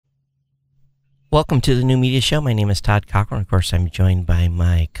Welcome to the New Media Show. My name is Todd Cochran. Of course, I'm joined by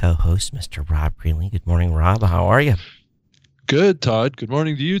my co-host, Mr. Rob Greenlee. Good morning, Rob. How are you? Good, Todd. Good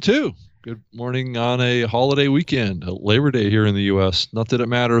morning to you, too. Good morning on a holiday weekend, Labor Day here in the U.S. Not that it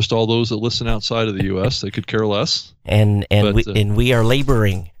matters to all those that listen outside of the U.S. They could care less. And we are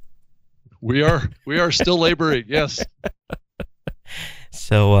laboring. We are still laboring, yes.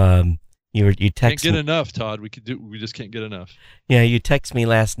 So you text can't get enough, Todd. We just can't get enough. Yeah, you text me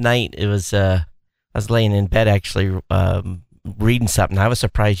last night. It was I was laying in bed actually reading something. I was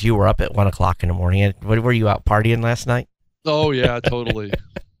surprised you were up at 1 o'clock in the morning. Were you out partying last night? Oh yeah, totally.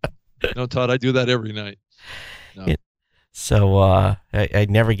 No, Todd, I do that every night. No. So I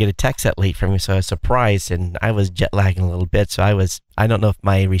never get a text that late from you, so I was surprised, and I was jet lagging a little bit. So I don't know if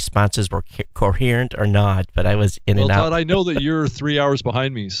my responses were coherent or not, but I was in and out. Well, Todd, I know that you're 3 hours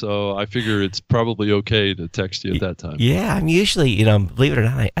behind me, so I figure it's probably okay to text you at that time. Yeah, I'm usually, believe it or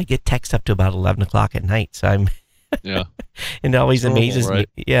not, I get text up to about 11 o'clock at night, so I'm... Yeah. And it always amazes right?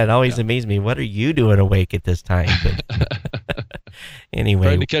 me. Yeah, it always amazes me. What are you doing awake at this time? But anyway.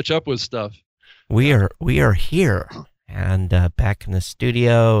 Trying to catch up with stuff. We are here. And back in the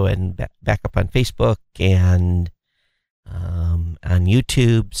studio and back up on Facebook and on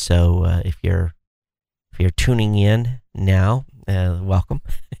YouTube. So if you're tuning in now, welcome.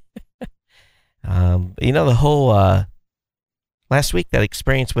 The whole last week, that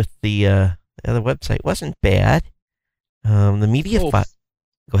experience with the other website wasn't bad. The media go ahead.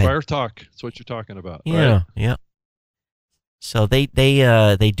 Fire Talk. That's what you're talking about. Yeah, right? Yeah. So they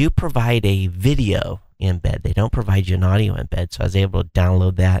do provide a video embed. They don't provide you an audio embed, so I was able to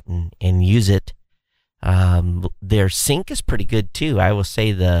download that and use it. Their sync is pretty good too. I will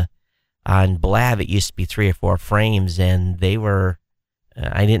say on Blab it used to be 3 or 4 frames, and they were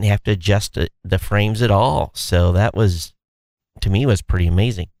I didn't have to adjust the frames at all. So that was, to me, was pretty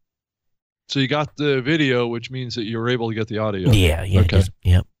amazing. So you got the video, which means that you were able to get the audio. Yeah. Okay.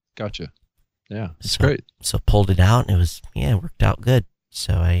 Yep. Gotcha. Yeah, it's great. So pulled it out, and it worked out good.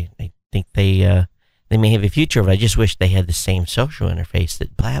 So I think they may have a future, but I just wish they had the same social interface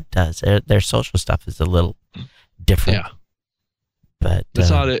that Blab does. Their social stuff is a little different. Yeah. But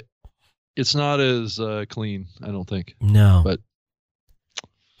it's not as clean, I don't think. No.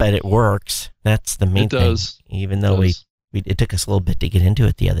 But it works. That's the main thing. It does. Even though it took us a little bit to get into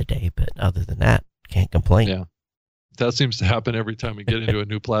it the other day, but other than that, can't complain. Yeah. That seems to happen every time we get into a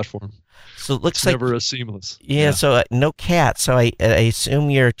new platform. So it looks it's like never as seamless. Yeah. So no cat. So I assume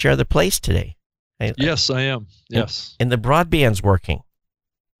you're at your other place today. Yes, I am. Yes. And the broadband's working.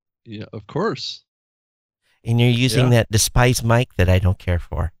 Yeah, of course. And you're using that despised mic that I don't care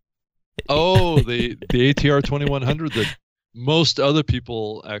for. Oh, the ATR 2100 that most other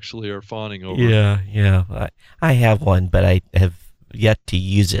people actually are fawning over. Yeah. I have one, but I have yet to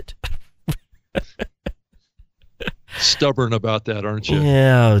use it. Stubborn about that, aren't you?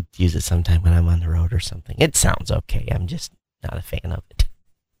 Yeah, I'll use it sometime when I'm on the road or something. It sounds okay. I'm just not a fan of it.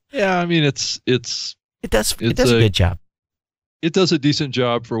 Yeah, I mean it does a good job. It does a decent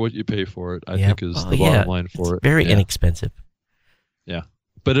job for what you pay for it. I think is the bottom line for it. Very inexpensive. Yeah,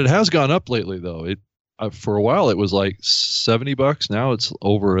 but it has gone up lately though. It for a while it was like $70. Now it's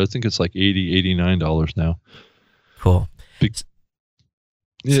over. I think it's like $89 now. Cool. It's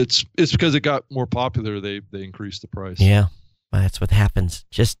because it got more popular. They increased the price. Yeah, well, that's what happens.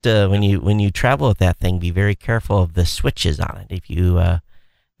 Just when you travel with that thing, be very careful of the switches on it. If you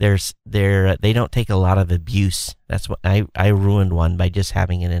they don't take a lot of abuse. That's what I ruined one by just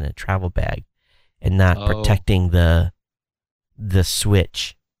having it in a travel bag and not protecting the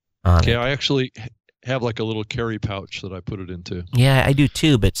switch on it. Okay, I actually have like a little carry pouch that I put it into. Yeah, I do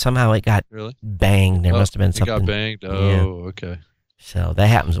too, but somehow it got banged. There must have been something. It got banged. Oh, okay. So that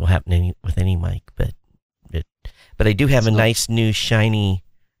happens. Will happen with any mic, but I do have a nice new shiny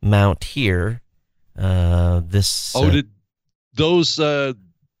mount here. Did those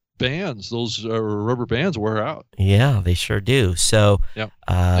bands, those rubber bands, wear out? Yeah, they sure do. So,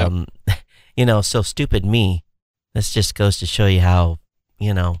 so stupid me. This just goes to show you how,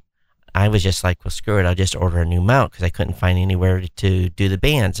 I was just like, well, screw it. I'll just order a new mount because I couldn't find anywhere to do the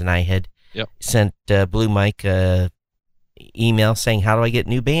bands, and I had sent Blue Mike email saying, how do I get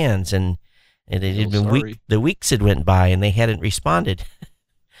new bands? And it had been the weeks had went by and they hadn't responded.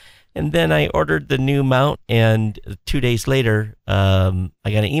 And then I ordered the new mount, and 2 days later, I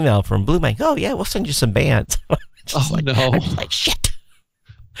got an email from Blue Mike. Oh yeah, we'll send you some bands. No! I'm like, shit.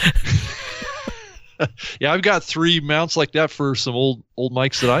 Yeah, I've got 3 mounts like that for some old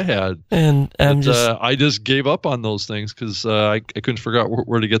mics that I had, and I just gave up on those things because I couldn't figure out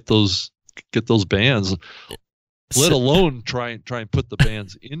where to get those bands. let alone try and put the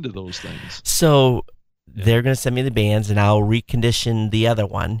bands into those things. So they're going to send me the bands, and I'll recondition the other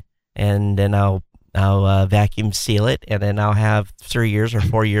one, and then I'll vacuum seal it, and then I'll have 3 years or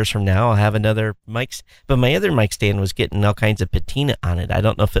 4 years from now, I'll have another mic. But my other mic stand was getting all kinds of patina on it. I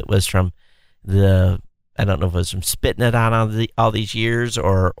don't know if it was from spitting it on all these years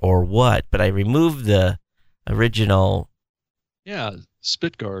or what, but I removed the original. Yeah,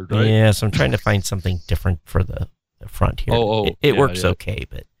 spit guard, right? Yeah, so I'm trying to find something different for the front here. It works okay,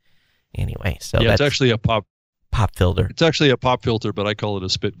 but anyway, so yeah, it's actually a pop filter. It's actually a pop filter, but I call it a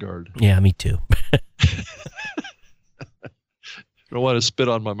spit guard. Yeah, me too. I don't want to spit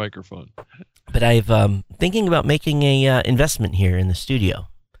on my microphone. But I've thinking about making a investment here in the studio.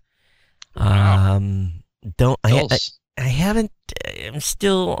 Wow. I haven't. I'm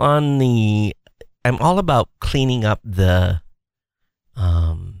still on the. I'm all about cleaning up the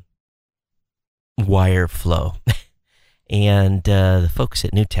wire flow, and the folks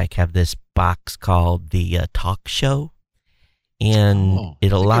at NewTek have this box called the Talk Show, and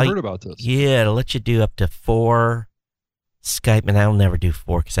it'll allow you. I've heard about this. Yeah, it'll let you do up to 4 Skype, and I'll never do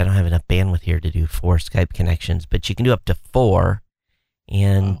 4 because I don't have enough bandwidth here to do 4 Skype connections. But you can do up to 4,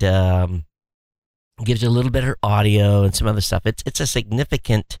 and gives you a little better audio and some other stuff. It's a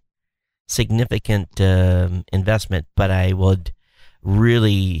significant investment, but I would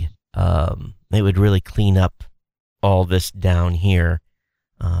really it would really clean up all this down here.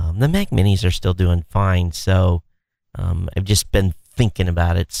 The Mac Minis are still doing fine, so I've just been thinking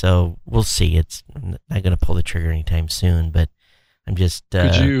about it, so we'll see. I'm not going to pull the trigger anytime soon, but I'm just...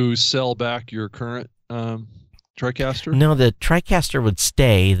 Could you sell back your current TriCaster? No, the TriCaster would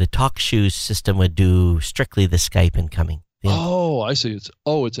stay. The TalkShoe system would do strictly the Skype incoming. Oh, I see.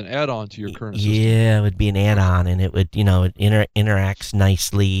 It's an add-on to your current system. Yeah, it would be an add-on, and it would, it interacts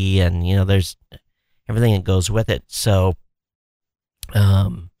nicely, and, there's everything that goes with it. So,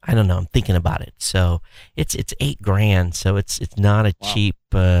 I don't know. I'm thinking about it. So it's $8,000. So it's not a cheap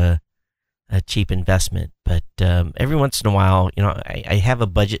investment, but, every once in a while, I have a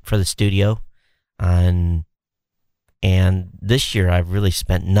budget for the studio and this year I've really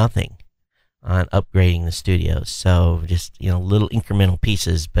spent nothing on upgrading the studio. So just, little incremental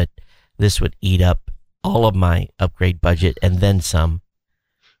pieces, but this would eat up all of my upgrade budget and then some.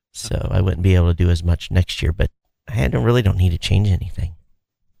 So I wouldn't be able to do as much next year, but I really don't need to change anything.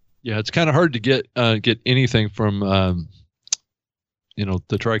 Yeah, it's kind of hard to get anything from the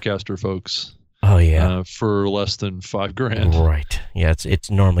TriCaster folks. Oh yeah, for less than $5,000. Right. Yeah,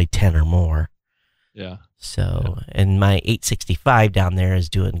 it's normally 10 or more. Yeah. So, and my 865 down there is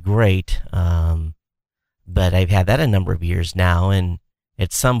doing great. But I've had that a number of years now, and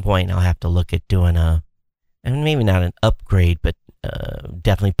at some point I'll have to look at doing maybe not an upgrade, but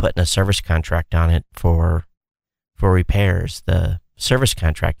definitely putting a service contract on it for repairs. The service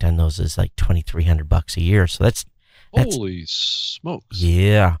contract on those is like $2,300 a year. So that's holy smokes.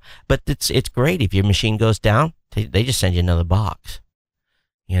 Yeah, but it's great if your machine goes down. They just send you another box.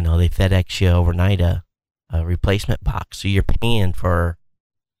 They FedEx you overnight a replacement box, so you're paying for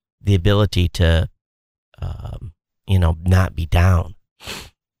the ability to, not be down.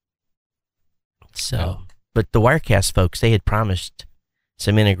 So, but the Wirecast folks, they had promised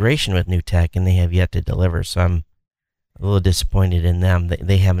some integration with NewTek, and they have yet to deliver. So I'm a little disappointed in them.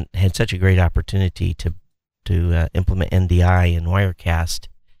 They haven't had such a great opportunity to implement NDI and Wirecast,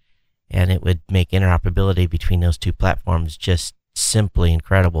 and it would make interoperability between those two platforms just simply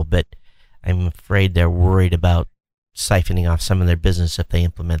incredible. But I'm afraid they're worried about siphoning off some of their business if they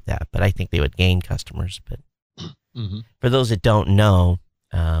implement that. But I think they would gain customers. But for those that don't know,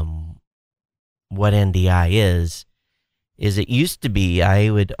 what NDI is it used to be I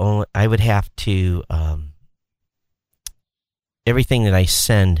would have to everything that I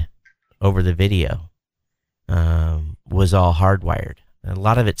send over the video was all hardwired. A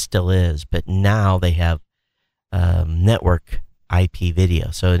lot of it still is, but now they have network IP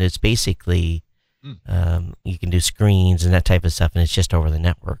video. So it's basically you can do screens and that type of stuff, and it's just over the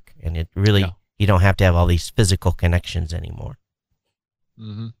network. And it really you don't have to have all these physical connections anymore.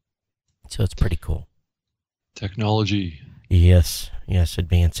 Mm-hmm. So it's pretty cool. Technology. Yes,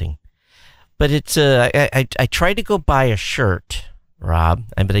 advancing. But it's I tried to go buy a shirt, Rob,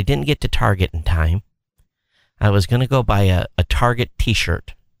 but I didn't get to Target in time. I was going to go buy a Target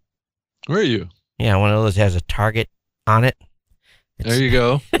T-shirt. Where are you? Yeah, one of those has a Target on it. There you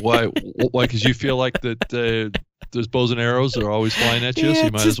go. Why? Why? Because you feel like that those bows and arrows are always flying at you, yeah, so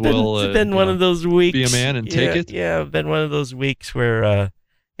you might as well. It's been one of those weeks. Be a man and take it. Yeah, been one of those weeks where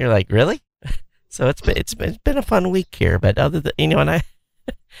you're like, really? So it's been a fun week here. But other than and I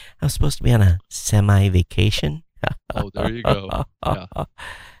was supposed to be on a semi-vacation Oh, there you go. Yeah.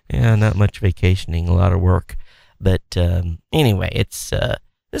 Yeah, not much vacationing, a lot of work. But anyway, it's the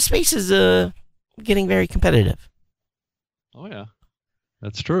space is getting very competitive. Oh yeah,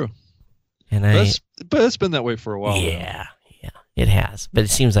 that's true. And but it's been that way for a while. Yeah, it has. But it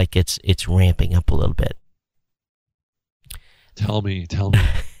seems like it's ramping up a little bit. Tell me.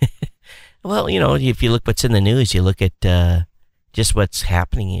 Well, if you look what's in the news, you look at just what's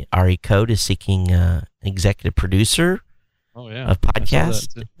happening. RE Code is seeking executive producer. Oh yeah, of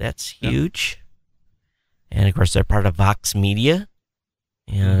podcast. That's huge. And of course, they're part of Vox Media,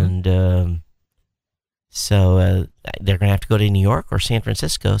 and so they're going to have to go to New York or San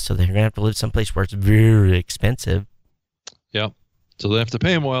Francisco. So they're going to have to live someplace where it's very expensive. Yeah. So they have to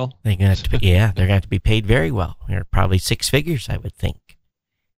pay them well. They're going to have to they're going to have to be paid very well. They're probably six figures, I would think.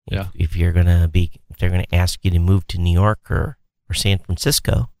 If they're going to ask you to move to New York or San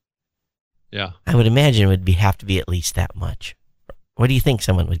Francisco. Yeah. I would imagine it would have to be at least that much. What do you think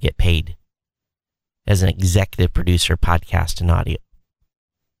someone would get paid as an executive producer, podcast and audio?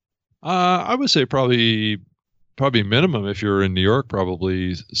 I would say probably minimum if you're in New York,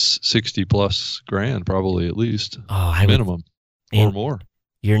 probably 60 plus grand, probably at least. Minimum or more.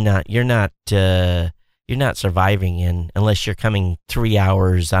 You're not surviving unless you're coming 3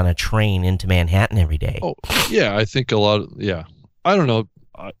 hours on a train into Manhattan every day. Oh yeah, I think a lot. I don't know.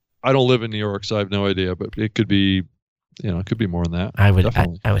 I don't live in New York, so I have no idea. But it could be, it could be more than that. I would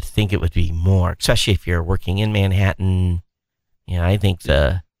think it would be more, especially if you're working in Manhattan. I think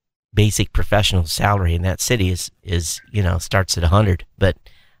the basic professional salary in that city is starts at 100. But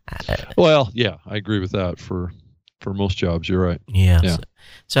well, yeah, I agree with that for most jobs. You're right. Yeah.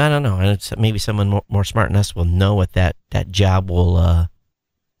 So I don't know. Maybe someone more smart than us will know what that job will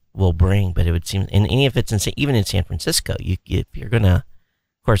bring. But it would seem, and if it's even in San Francisco, if you're gonna.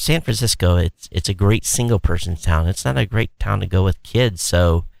 Of course, San Francisco, it's a great single-person town. It's not a great town to go with kids,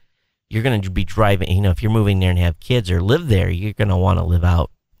 so you're going to be driving, if you're moving there and have kids or live there, you're going to want to live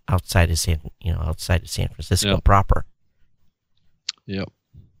outside of San Francisco proper. Yep.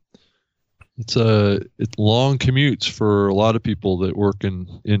 It's long commutes for a lot of people that work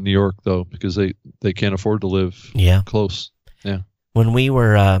in New York, though, because they can't afford to live close. Yeah. When we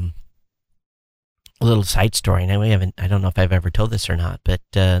were... a little side story, and I don't know if I've ever told this or not, but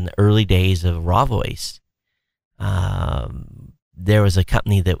in the early days of Raw Voice, there was a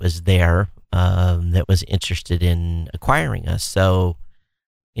company that was there that was interested in acquiring us. So,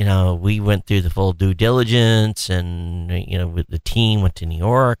 we went through the full due diligence, and with the team went to New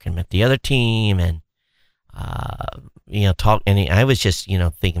York and met the other team, and talk. And I was just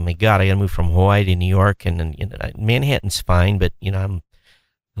thinking, my God, I got to move from Hawaii to New York, and Manhattan's fine, but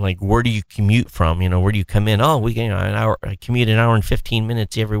I'm like, where do you commute from? Where do you come in? Oh, an hour. I commute an hour and 15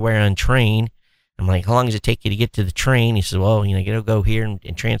 minutes everywhere on train. I'm like, how long does it take you to get to the train? He says, well, you got to go here and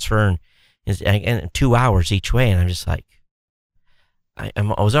transfer, and 2 hours each way. And I'm just like, I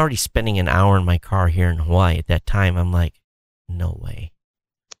was already spending an hour in my car here in Hawaii at that time. I'm like, no way.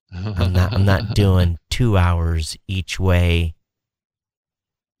 I'm not doing 2 hours each way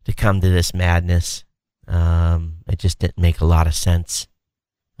to come to this madness. It just didn't make a lot of sense.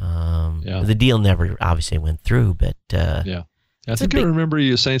 The deal never obviously went through, but I think I remember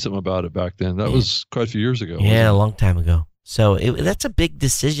you saying something about it back then. That was quite a few years ago. Yeah, a long time ago. So that's a big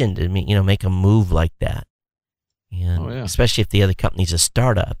decision to make a move like that. And especially if the other company's a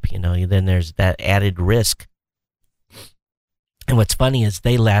startup, then there's that added risk. And what's funny is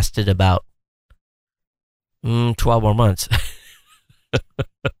they lasted about 12 more months.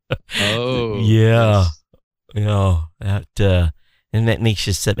 Oh, yeah, that. And that makes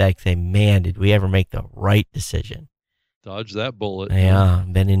you sit back and say, man, did we ever make the right decision? Dodge that bullet. Yeah,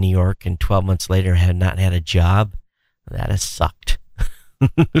 been in New York, and 12 months later had not had a job. That has sucked.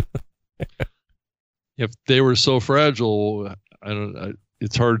 If they were so fragile,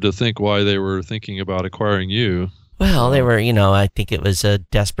 it's hard to think why they were thinking about acquiring you. Well, they were, I think it was a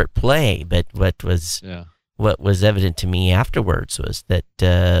desperate play, but what was evident to me afterwards was that,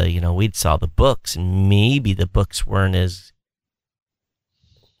 we'd saw the books, and maybe the books weren't as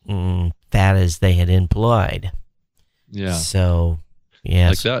fat as they had employed. Yeah. So, yeah.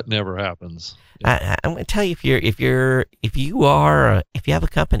 Like that never happens. Yeah. I'm going to tell you, if you have a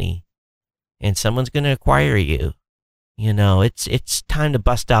company and someone's going to acquire you, it's time to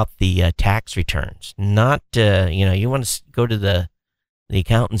bust out the tax returns. Not, you want to go to the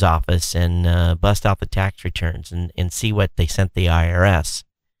accountant's office and bust out the tax returns and see what they sent the IRS,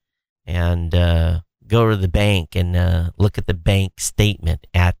 and go to the bank and look at the bank statement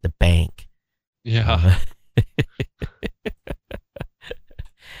at the bank. Yeah.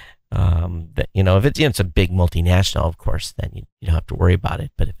 That if it's a big multinational, of course, then you don't have to worry about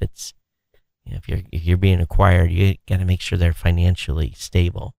it. But if it's if you're being acquired, you got to make sure they're financially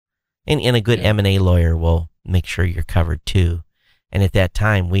stable, and a good M&A lawyer will make sure you're covered too. And at that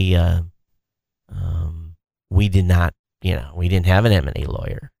time, we did not, we didn't have an M&A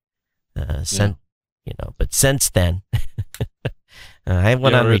lawyer. But since then, I have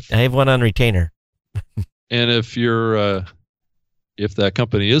one on retainer. And if you're if that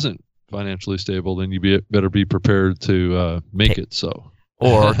company isn't financially stable, then you better be prepared to make it so.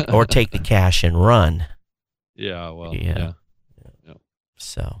 Or take the cash and run. Yeah, well, yeah.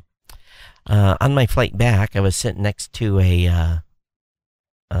 So, on my flight back, I was sitting next to a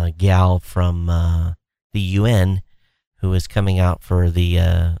gal from the UN who was coming out for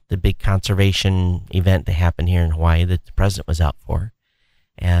the big conservation event that happened here in Hawaii that the president was out for,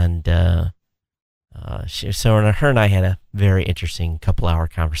 and her and I had a very interesting couple-hour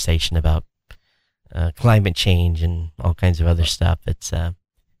conversation about climate change and all kinds of other stuff. I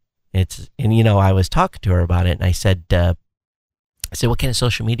was talking to her about it, and I said, what kind of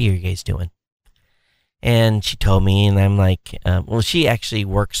social media are you guys doing? And she told me, and I'm like, she actually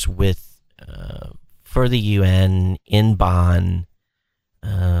works with for the UN in Bonn,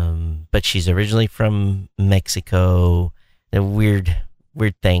 but she's originally from Mexico. A weird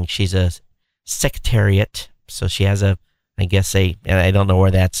thing. She's a secretariat, so she has and I don't know where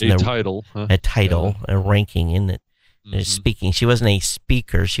that's a title, a ranking in it. Mm-hmm. Speaking, she wasn't a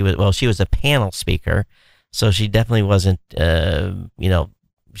speaker. She was a panel speaker, so she definitely wasn't.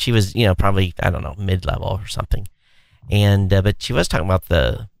 She was probably, I don't know, mid-level or something, and but she was talking about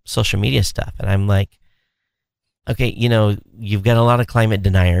the social media stuff, and I'm like, okay, you've got a lot of climate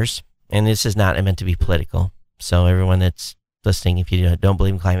deniers, and this is not meant to be political. So everyone that's listening, if you don't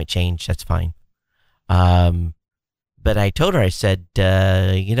believe in climate change, that's fine. But I told her, I said,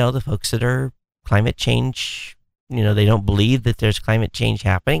 the folks that are climate change, they don't believe that there's climate change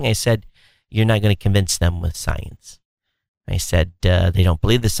happening. I said, you're not going to convince them with science. I said, they don't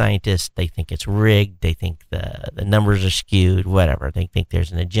believe the scientists. They think it's rigged. They think the numbers are skewed, whatever. They think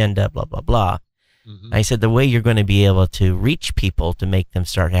there's an agenda, blah, blah, blah. Mm-hmm. I said, the way you're going to be able to reach people to make them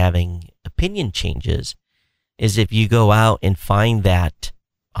start having opinion changes is if you go out and find that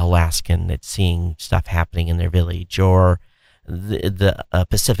Alaskan that's seeing stuff happening in their village, or the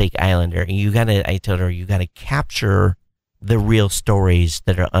Pacific Islander. I told her, you got to capture the real stories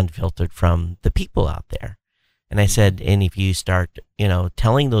that are unfiltered from the people out there. And I said, and if you start,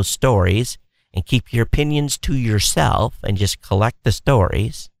 telling those stories and keep your opinions to yourself and just collect the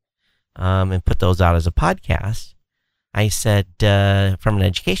stories, and put those out as a podcast, I said, from an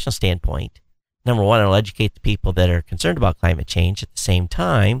educational standpoint, number one, it'll educate the people that are concerned about climate change. At the same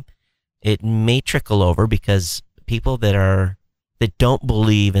time, it may trickle over because people that don't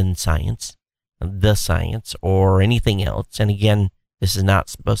believe in science, or anything else, and again, this is not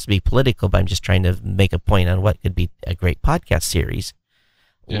supposed to be political, but I'm just trying to make a point on what could be a great podcast series,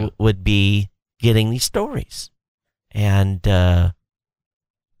 would be getting these stories. And, man,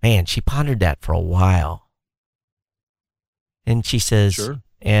 she pondered that for a while. And she says, sure.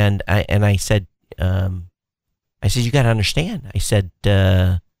 And I said, you got to understand. I said,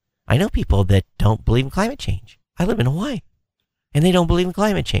 I know people that don't believe in climate change. I live in Hawaii, and they don't believe in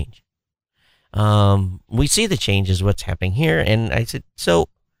climate change. We see the changes, what's happening here. And I said, so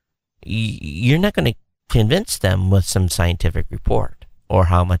you're not going to convince them with some scientific report or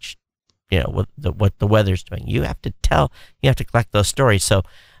how much, what the weather's doing. You have to collect those stories. So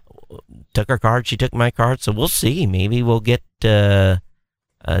took her card. She took my card. So we'll see. Maybe we'll get a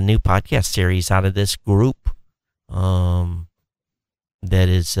new podcast series out of this group. That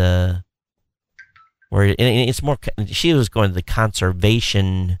is, where it's more, she was going to the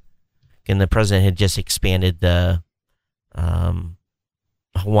conservation, and the president had just expanded the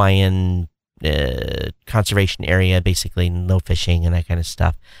Hawaiian conservation area, basically no fishing and that kind of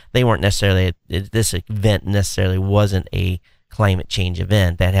stuff. They weren't necessarily, this event necessarily wasn't a climate change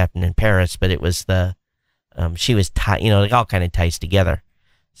event that happened in Paris, but it was she was tied, it all kind of ties together.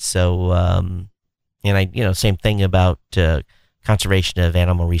 So, and same thing about conservation of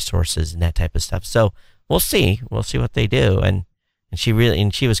animal resources and that type of stuff. So we'll see what they do. And she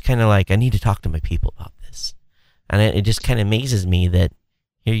was kind of like, I need to talk to my people about this. And it just kind of amazes me that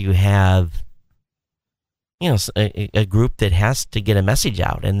here you have, a group that has to get a message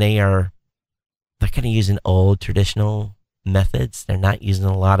out, and they're kind of using old traditional methods. They're not using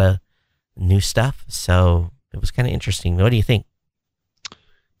a lot of new stuff. So it was kind of interesting. What do you think?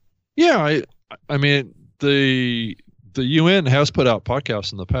 Yeah, I mean, the UN has put out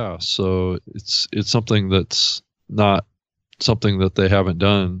podcasts in the past, so it's something that's not something that they haven't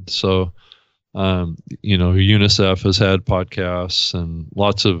done. So, UNICEF has had podcasts, and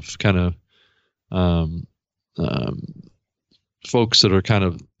lots of kind of folks that are kind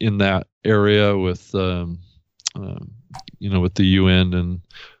of in that area with with the UN and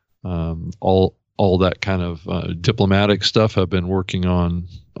all that kind of diplomatic stuff have been working on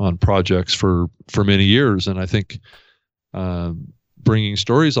projects for many years. And I think bringing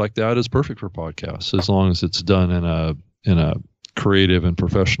stories like that is perfect for podcasts, as long as it's done in a creative and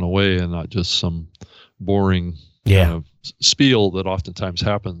professional way, and not just some boring kind of spiel that oftentimes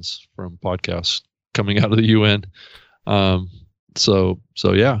happens from podcasts coming out of the UN. So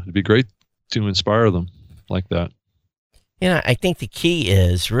yeah, it'd be great to inspire them like that. I think the key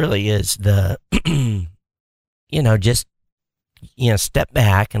is the, just, step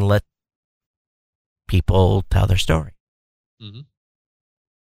back and let people tell their story. Mm-hmm.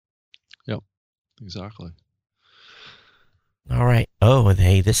 Yep, exactly. All right. Oh,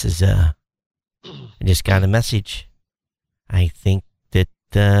 hey, this is, I just got a message. I think that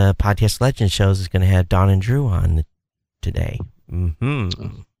the Podcast Legends shows is going to have Don and Drew on today. Mm-hmm.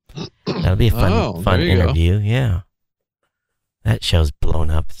 That'll be a fun interview. Go. Yeah. That show's blown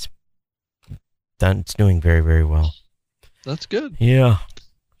up. It's doing very, very well. That's good. Yeah.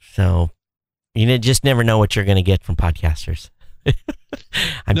 So, you just never know what you're going to get from podcasters.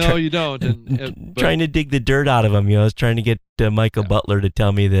 You don't. Trying to dig the dirt out of them. I was trying to get Michael Butler to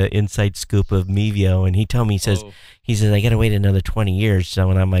tell me the inside scoop of Mevio, and he told me, he says, I got to wait another 20 years so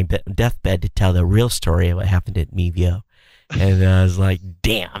when I'm on my deathbed to tell the real story of what happened at Mevio. And I was like,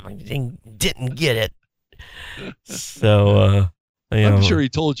 damn, I didn't get it. So, I'm sure he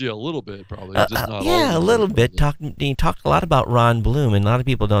told you a little bit, probably. Just not all a little bit. He talked a lot about Ron Bloom, and a lot of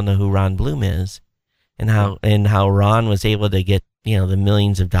people don't know who Ron Bloom is, and how Ron was able to get the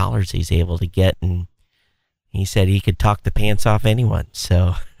millions of dollars he's able to get, and he said he could talk the pants off anyone.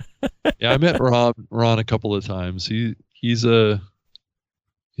 So, yeah, I met Ron a couple of times. He's a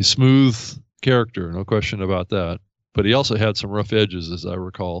smooth character, no question about that. But he also had some rough edges, as I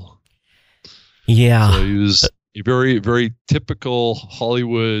recall. Yeah. So he was a very, very typical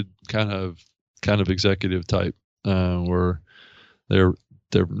Hollywood kind of executive type, where they're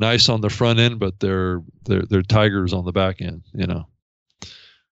nice on the front end, but they're tigers on the back end,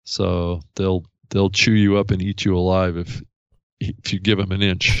 So they'll chew you up and eat you alive if you give them an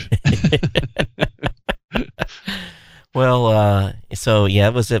inch. Well, so yeah,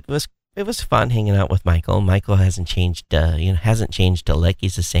 it was fun hanging out with Michael. Michael hasn't changed, hasn't changed a lick.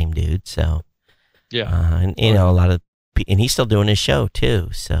 He's the same dude. So, yeah. And and he's still doing his show too.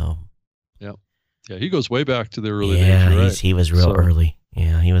 So, yeah. He goes way back to the early days. Yeah, right? he was real early.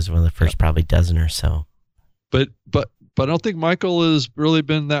 Yeah, he was one of the first probably dozen or so. But I don't think Michael has really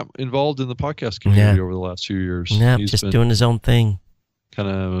been that involved in the podcast community over the last few years. Yeah, he's just doing his own thing. Kind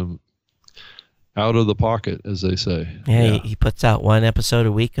of out of the pocket, as they say. Yeah, he puts out one episode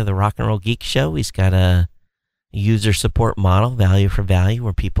a week of the Rock and Roll Geek Show. He's got a user support model, value for value,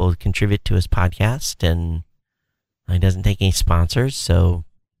 where people contribute to his podcast, and he doesn't take any sponsors. So,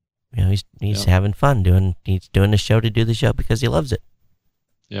 he's having fun he's doing the show to do the show because he loves it.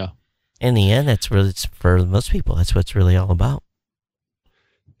 Yeah. In the end, it's for most people, that's what it's really all about.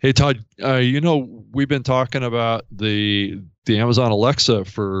 Hey, Todd, we've been talking about the Amazon Alexa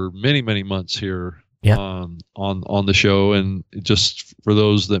for many, many months here on the show. And just for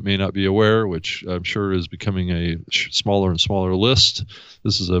those that may not be aware, which I'm sure is becoming a smaller and smaller list,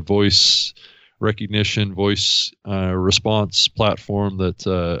 this is a voice recognition, voice response platform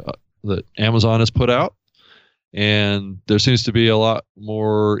that Amazon has put out. And there seems to be a lot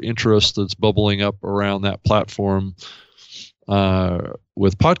more interest that's bubbling up around that platform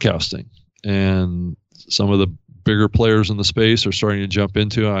with podcasting. And some of the bigger players in the space are starting to jump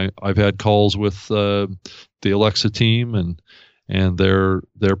into it. I've had calls with the Alexa team, and they're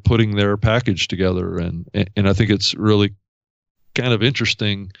putting their package together. And I think it's really kind of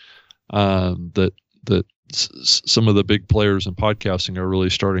interesting that some of the big players in podcasting are really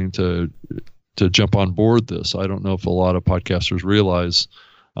starting to jump on board this. I don't know if a lot of podcasters realize,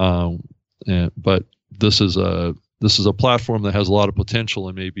 but this is a platform that has a lot of potential,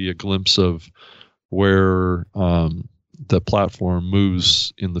 and maybe a glimpse of where the platform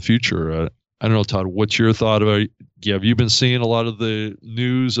moves in the future. I don't know, Todd, what's your thought about it? Have you been seeing a lot of the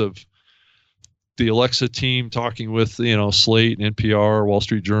news of the Alexa team talking with, Slate, NPR, Wall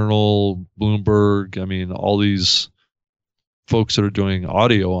Street Journal, Bloomberg? I mean, all these folks that are doing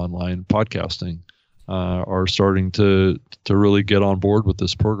audio online podcasting are starting to really get on board with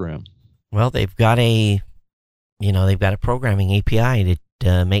this program. Well, they've got a programming API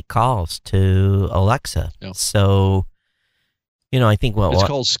to make calls to Alexa. Yeah. So I think it's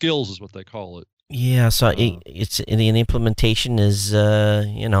called skills is what they call it. Yeah, so it's the implementation is at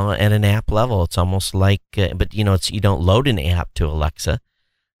an app level. It's almost like, but it's you don't load an app to Alexa.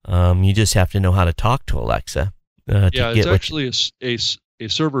 You just have to know how to talk to Alexa. It's actually a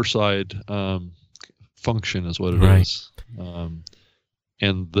server side function is what it is.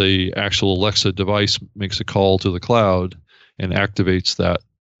 And the actual Alexa device makes a call to the cloud and activates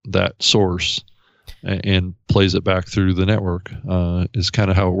that source and plays it back through the network is kind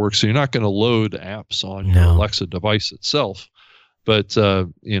of how it works. So you're not going to load apps on your Alexa device itself. But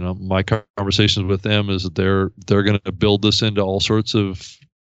my conversations with them is that they're going to build this into all sorts of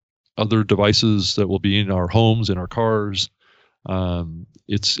other devices that will be in our homes, in our cars.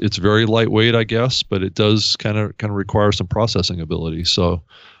 It's very lightweight, I guess, but it does kind of require some processing ability. So,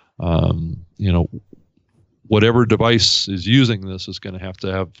 whatever device is using this is going to have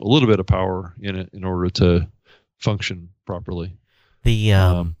a little bit of power in it in order to function properly.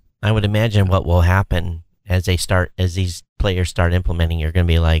 I would imagine what will happen as these players start implementing, you're going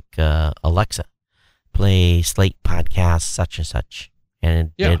to be like, Alexa, play Slate podcast such and such,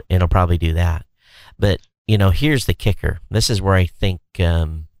 and it'll probably do that. But here's the kicker. This is where I think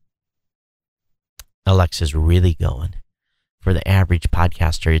Alexa's really going. For the average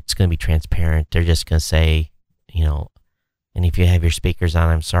podcaster, it's going to be transparent. They're just going to say, and if you have your speakers on,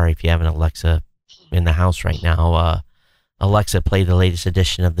 I'm sorry if you have an Alexa in the house right now. Alexa, play the latest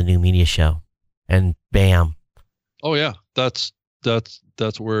edition of the New Media Show, and bam. Oh yeah, that's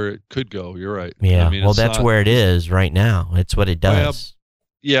where it could go. You're right. Yeah, that's where it is right now. It's what it does.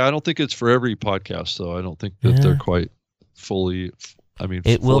 Yeah, I don't think it's for every podcast, though. I don't think that they're quite fully.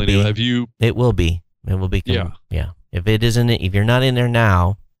 It will be. It will be. It will be. Yeah. If it isn't, if you're not in there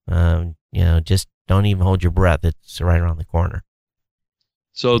now, just don't even hold your breath. It's right around the corner.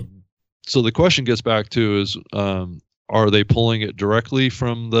 So the question gets back to is, are they pulling it directly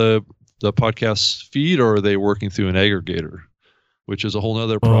from the podcast feed, or are they working through an aggregator, which is a whole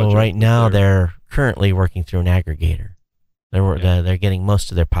other project? Well, right now they're currently working through an aggregator. They're getting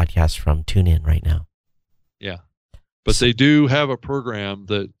most of their podcasts from TuneIn right now. Yeah. But they do have a program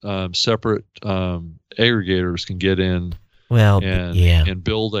that separate aggregators can get in and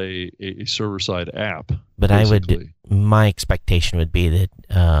build a server-side app. But my expectation would be that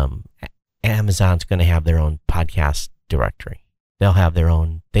Amazon's going to have their own podcast directory. They'll have their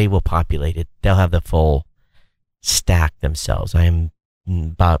own, they will populate it. They'll have the full stack themselves. I'm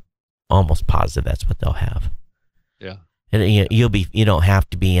about almost positive that's what they'll have. Yeah. And you don't have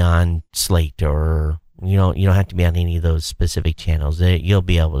to be on Slate, or you don't have to be on any of those specific channels. You'll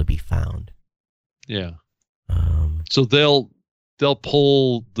be able to be found. Yeah. So they'll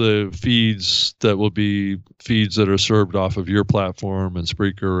pull the feeds that will be feeds that are served off of your platform and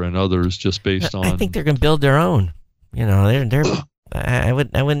Spreaker and others, just based on. I think they're going to build their own. I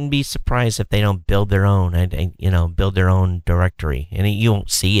wouldn't be surprised if they don't build their own. Build their own directory, and you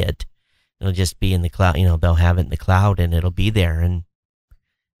won't see it. It'll just be in the cloud. They'll have it in the cloud, and it'll be there, and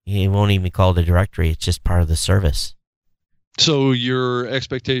it won't even be called a directory. It's just part of the service. So your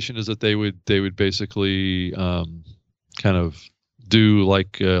expectation is that they would basically kind of do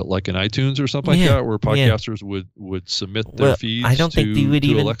like an iTunes or something like that, where podcasters would submit their feeds. I don't think they would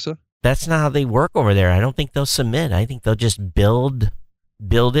even Alexa. That's not how they work over there. I don't think they'll submit. I think they'll just build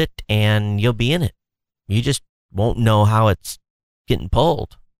it, and you'll be in it. You just won't know how it's getting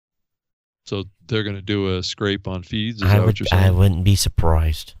pulled. So they're going to do a scrape on feeds? Is that what you're saying? I wouldn't be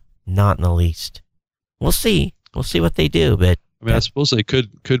surprised. Not in the least. We'll see. We'll see what they do. But I suppose they could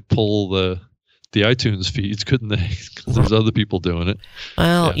pull the iTunes feeds, couldn't they? Because there's other people doing it.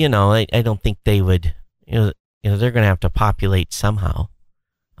 Well, I don't think they would. They're going to have to populate somehow.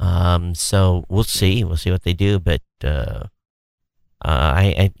 So we'll see. We'll see what they do. But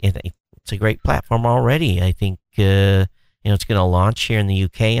I think it's a great platform already. I think it's going to launch here in the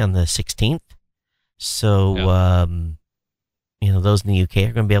UK on the 16th. So those in the UK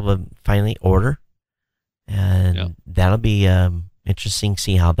are going to be able to finally order, and that'll be interesting to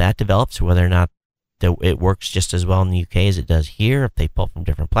see how that develops. Whether or not it works just as well in the UK as it does here. If they pull from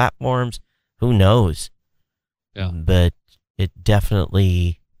different platforms, who knows? Yeah. But it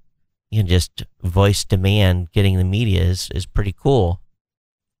definitely. Just voice demand getting the media is pretty cool.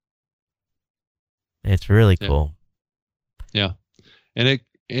 It's really cool. Yeah.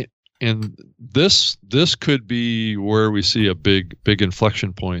 And this could be where we see a big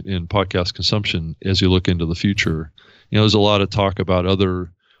inflection point in podcast consumption as you look into the future. There's a lot of talk about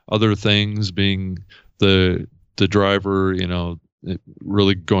other things being the driver,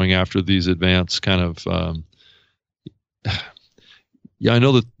 really going after these advanced kind of Yeah, I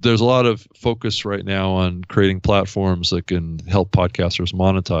know that there's a lot of focus right now on creating platforms that can help podcasters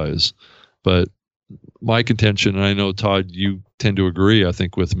monetize. But my contention, and I know, Todd, you tend to agree, I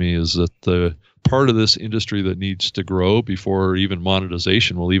think, with me, is that the part of this industry that needs to grow before even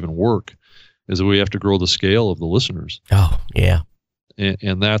monetization will even work is that we have to grow the scale of the listeners. Oh, yeah.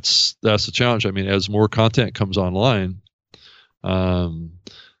 And that's the challenge. I mean, as more content comes online,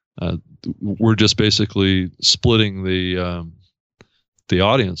 we're just basically splitting the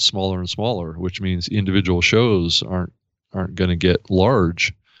audience smaller and smaller, which means individual shows aren't going to get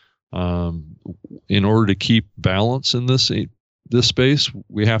large. In order to keep balance in this space,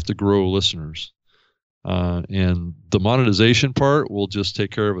 we have to grow listeners, and the monetization part will just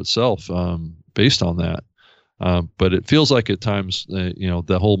take care of itself based on that. But it feels like at times,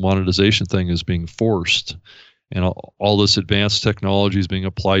 the whole monetization thing is being forced, and all this advanced technology is being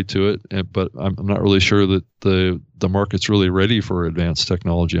applied to it. But I'm not really sure that the market's really ready for advanced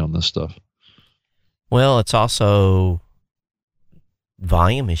technology on this stuff. Well, it's also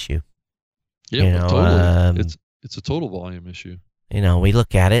volume issue. Yeah, totally. It's a total volume issue. We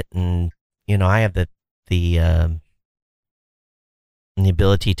look at it, and I have the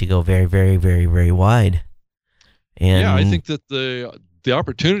ability to go very, very, very, very wide. And yeah, I think that the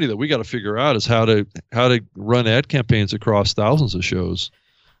opportunity that we got to figure out is how to run ad campaigns across thousands of shows.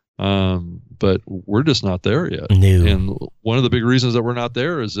 But we're just not there yet. No. And one of the big reasons that we're not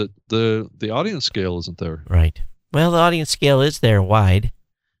there is that the audience scale isn't there. Right. Well, the audience scale is there wide.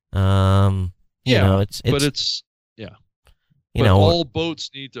 But all boats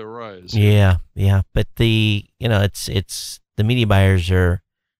need to rise. Yeah. But it's the media buyers are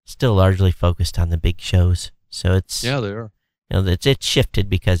still largely focused on the big shows. So they are. It's shifted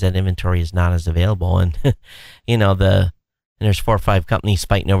because that inventory is not as available, and and there's 4 or 5 companies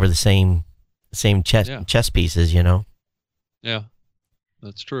fighting over the same chess pieces. Yeah,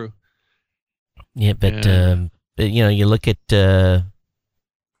 that's true. Yeah, but you look at. But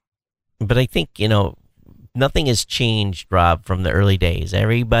I think nothing has changed, Rob, from the early days.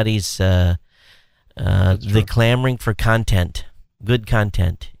 Everybody's the clamoring for content, good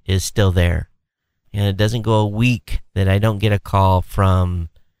content, is still there. And it doesn't go a week that I don't get a call from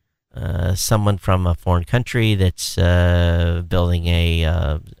someone from a foreign country that's building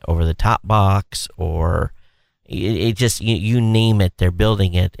a over-the-top box, or it just you name it, they're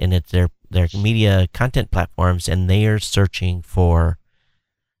building it, and it's their media content platforms, and they are searching for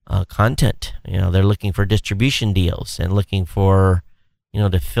content. They're looking for distribution deals and looking for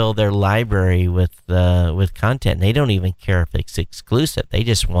to fill their library with content. And they don't even care if it's exclusive. They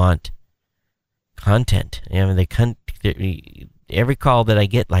just want content. Every call that I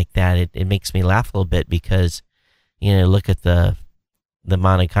get like that, it makes me laugh a little bit, because look at the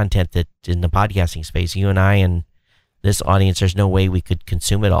amount of content that in the podcasting space, you and I and this audience, there's no way we could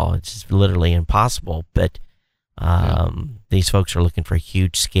consume it all. It's just literally impossible. But these folks are looking for a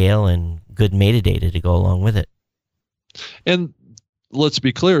huge scale and good metadata to go along with it. And let's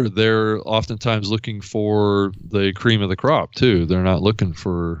be clear, they're oftentimes looking for the cream of the crop too. They're not looking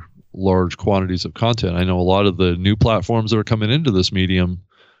for large quantities of content. I know a lot of the new platforms that are coming into this medium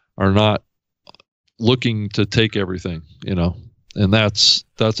are not looking to take everything, and that's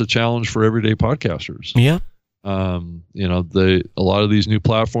a challenge for everyday podcasters. Yeah. A lot of these new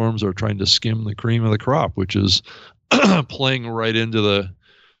platforms are trying to skim the cream of the crop, which is playing right into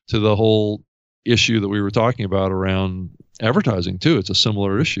the whole issue that we were talking about around advertising too. It's a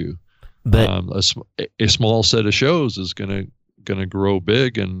similar issue. But a small set of shows is going to grow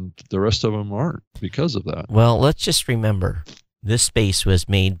big, and the rest of them aren't because of that. Well, let's just remember, this space was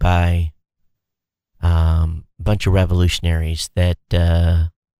made by a bunch of revolutionaries that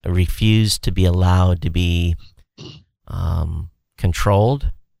refused to be allowed to be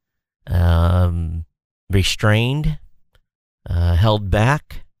controlled, restrained, held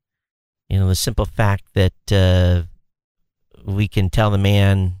back. The simple fact that we can tell the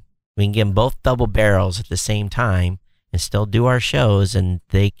man, we can give him both double barrels at the same time and still do our shows, and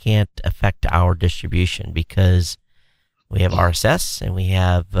they can't affect our distribution because we have RSS and we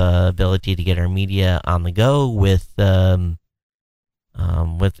have ability to get our media on the go with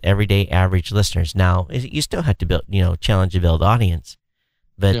everyday average listeners. Now, you still have to build, challenge to build audience,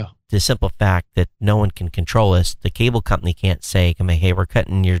 but the simple fact that no one can control us, the cable company can't say, hey, we're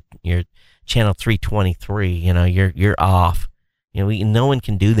cutting your channel 323, you're off. No one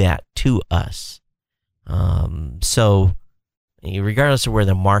can do that to us. So regardless of where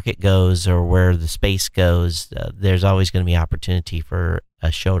the market goes or where the space goes, there's always going to be opportunity for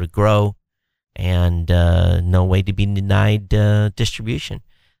a show to grow, and no way to be denied distribution.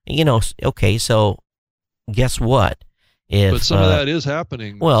 Okay, so guess what? But some of that is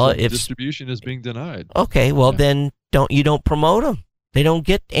happening. Well, if distribution is being denied. Okay, well then don't promote them. They don't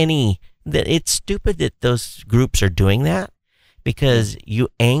get any. It's stupid that those groups are doing that, because you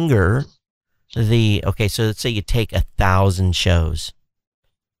anger okay, so let's say you take 1,000 shows.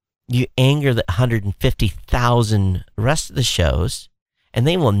 You anger the 150,000 rest of the shows, and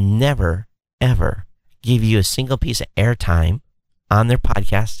they will never, ever give you a single piece of airtime on their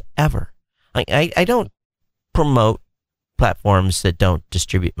podcast ever. I don't promote platforms that don't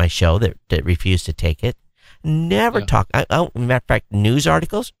distribute my show, that refuse to take it. Never talk. Matter of fact, news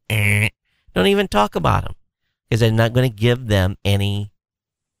articles, don't even talk about them, because I'm not going to give them any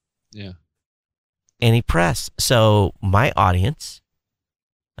press. So my audience,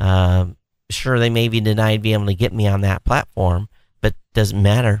 sure, they may be denied being able to get me on that platform, but doesn't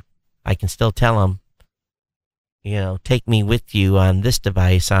matter. I can still tell them, take me with you on this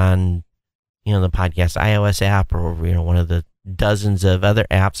device, on, the podcast iOS app, or, one of the dozens of other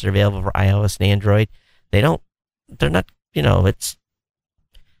apps that are available for iOS and Android. They're not, it's,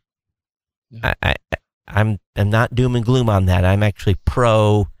 I'm not doom and gloom on that. I'm actually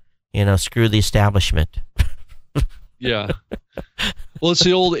pro, screw the establishment. Yeah. Well, it's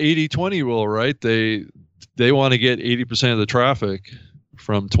the old 80-20 rule, right? They want to get 80% of the traffic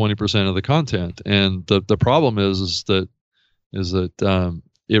from 20% of the content. And the problem is that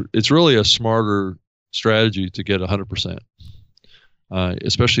it's really a smarter strategy to get 100%,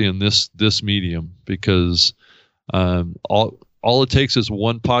 especially in this medium, because all it takes is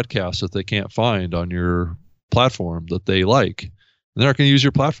one podcast that they can't find on your platform that they like, and they're not going to use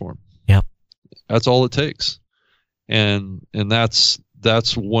your platform. Yep. That's all it takes. And that's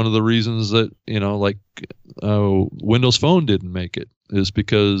one of the reasons that, Windows Phone didn't make it, is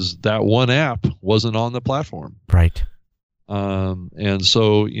because that one app wasn't on the platform. Right. And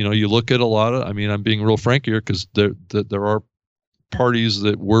so, you look at a lot of, I'm being real frank here, because there are parties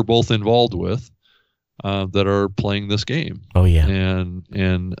that we're both involved with that are playing this game. Oh yeah.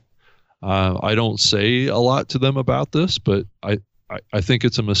 And I don't say a lot to them about this, but I think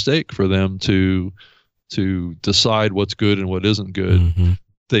it's a mistake for them to decide what's good and what isn't good. Mm-hmm.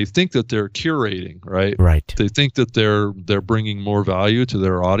 They think that they're curating, right? Right. They think that they're bringing more value to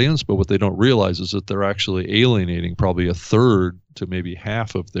their audience, but what they don't realize is that they're actually alienating probably a third to maybe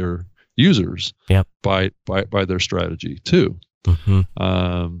half of their users. Yep. by their strategy too.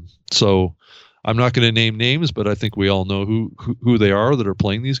 Mm-hmm. So I'm not going to name names, but I think we all know who they are that are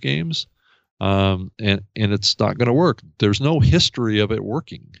playing these games. And it's not going to work. There's no history of it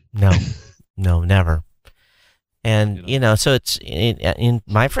working. No, never. And, so it's in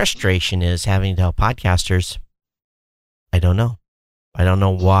my frustration is having to tell podcasters, I don't know. I don't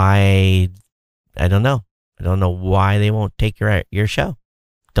know why. I don't know why they won't take your show.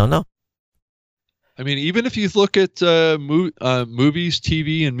 Don't know. Even if you look at movies,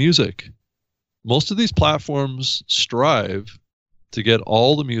 TV, and music, most of these platforms strive to get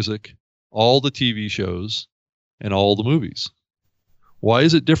all the music, all the TV shows, and all the movies. Why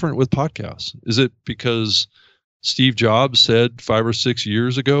is it different with podcasts? Is it because Steve Jobs said 5 or 6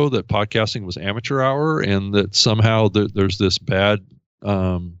 years ago that podcasting was amateur hour, and that somehow there's this bad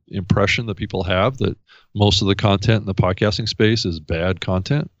impression that people have that most of the content in the podcasting space is bad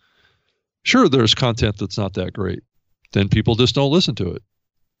content? Sure, there's content that's not that great. Then people just don't listen to it.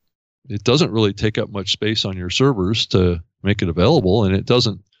 It doesn't really take up much space on your servers to make it available, and it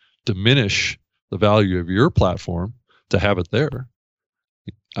doesn't diminish the value of your platform to have it there.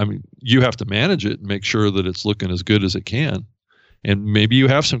 You have to manage it and make sure that it's looking as good as it can. And maybe you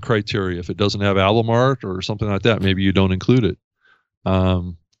have some criteria. If it doesn't have album art or something like that, maybe you don't include it.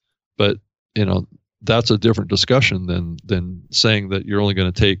 But that's a different discussion than saying that you're only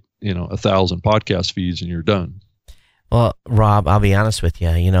going to take 1,000 podcast feeds and you're done. Well, Rob, I'll be honest with you.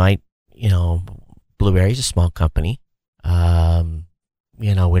 Blueberry's a small company. We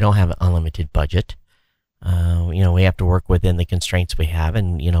don't have an unlimited budget. We have to work within the constraints we have,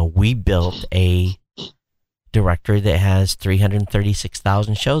 and we built a directory that has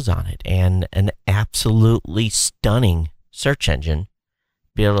 336,000 shows on it, and an absolutely stunning search engine to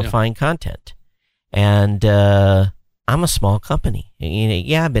be able to find content. And I'm a small company.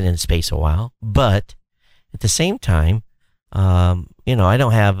 I've been in space a while, but at the same time, I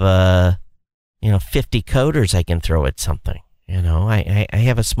don't have 50 coders I can throw at something. I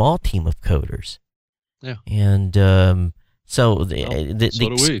have a small team of coders. Yeah. And so do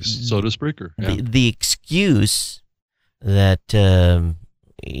we. So does Spreaker. Yeah. The excuse that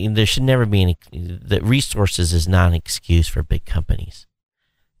there should never be that resources is not an excuse for big companies.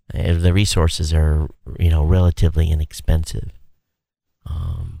 The resources are relatively inexpensive.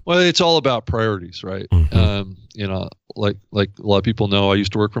 Well, it's all about priorities, right? You know, like a lot of people know, I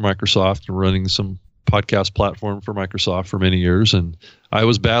used to work for Microsoft and running some podcast platform for Microsoft for many years, and I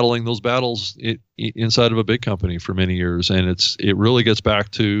was battling those battles inside of a big company for many years, and it really gets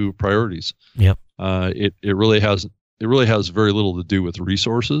back to priorities. Yep. It really has very little to do with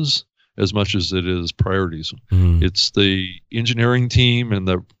resources as much as it is priorities. It's the engineering team and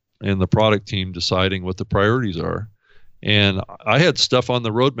the product team deciding what the priorities are. And I had stuff on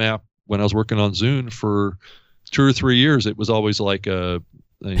the roadmap when I was working on Zune for 2 or 3 years. It was always like a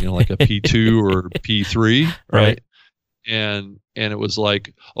P2 or P3, right? And it was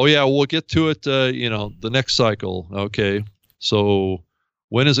like, oh yeah, we'll get to it, the next cycle. Okay, so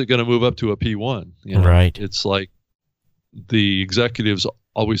when is it going to move up to a P1? Right. It's like the executives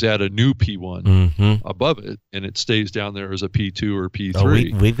always add a new P1 above it, and it stays down there as a P2 or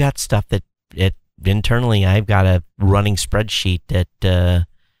P3. We've got stuff that internally, I've got a running spreadsheet that,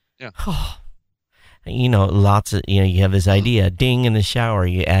 lots of, you have this idea, ding in the shower,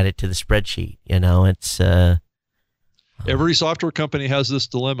 you add it to the spreadsheet. It's every software company has this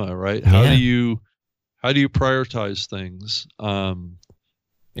dilemma, right? How do you prioritize things?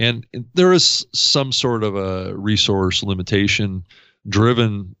 And there is some sort of a resource limitation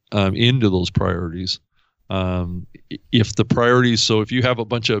driven into those priorities. If the priorities, so if you have a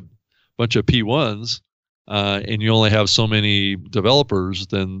bunch of P1s and you only have so many developers,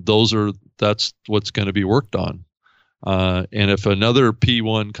 then that's what's going to be worked on. And if another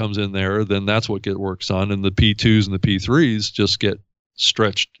P1 comes in there, then that's what works on, and the P2s and the P3s just get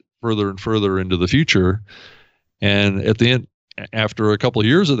stretched further and further into the future. And at the end, after a couple of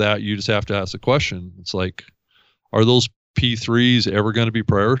years of that, you just have to ask the question. It's like, are those P3s ever going to be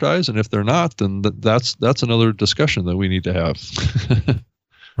prioritized? And if they're not, then that's another discussion that we need to have.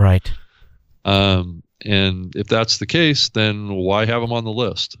 Right. And if that's the case, then why have them on the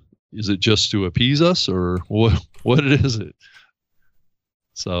list? Is it just to appease us, or what is it?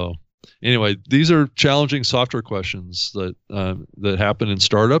 So anyway, these are challenging software questions that happen in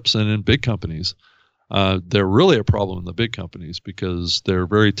startups and in big companies. They're really a problem in the big companies because they're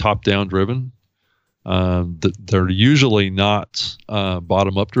very top-down driven. They're usually not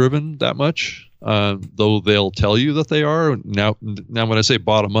bottom-up driven that much, though they'll tell you that they are. Now when I say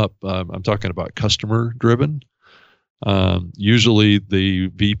bottom-up, I'm talking about customer-driven. Usually the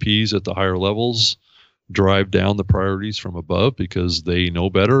VPs at the higher levels drive down the priorities from above because they know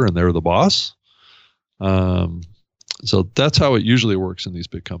better and they're the boss. So that's how it usually works in these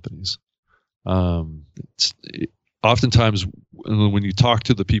big companies. Oftentimes when you talk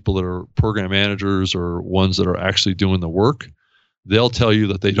to the people that are program managers or ones that are actually doing the work, they'll tell you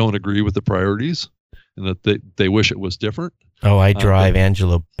that they don't agree with the priorities and that they wish it was different. Oh, I drive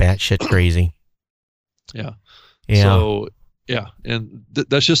Angelo batshit crazy. Yeah. Yeah. So yeah, and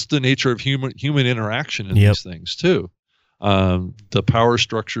that's just the nature of human interaction in these things too. The power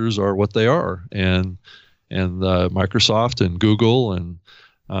structures are what they are, and Microsoft and Google and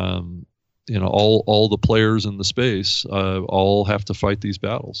all the players in the space all have to fight these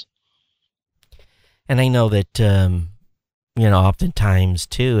battles. And I know that oftentimes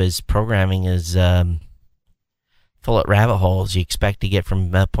too, as programming is full of rabbit holes, you expect to get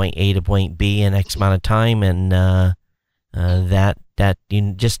from point A to point B in X amount of time, and that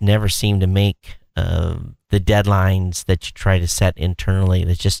you just never seem to make the deadlines that you try to set internally.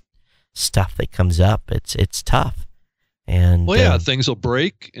 There's just stuff that comes up. It's tough. And things will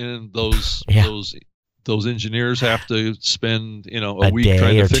break, and those engineers have to spend a week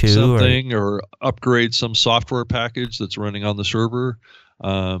trying to fix something or upgrade some software package that's running on the server.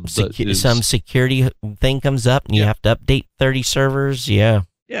 Some security thing comes up, and you have to update 30 servers. Yeah,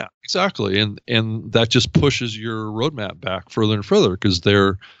 exactly, and that just pushes your roadmap back further and further because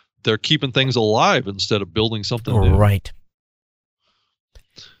they're keeping things alive instead of building something new. Right.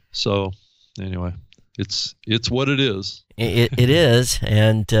 So anyway, it's what it is. It is,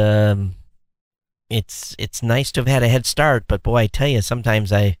 and it's nice to have had a head start. But boy, I tell you,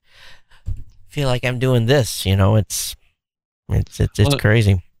 sometimes I feel like I'm doing this. It's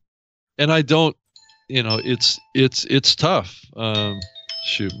crazy. And I don't, it's tough.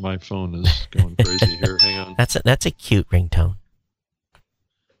 Shoot, my phone is going crazy here. Hang on. That's a cute ringtone.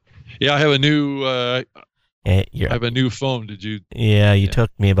 Yeah, I have a new. I have a new phone. Did you? Yeah, you told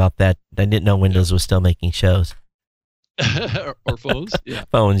me about that. I didn't know Windows was still making shows. Or phones. Yeah.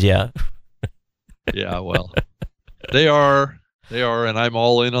 Phones. Yeah. Yeah. Well, they are, and I'm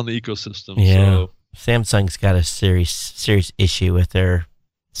all in on the ecosystem. Yeah. So. Samsung's got a serious issue with their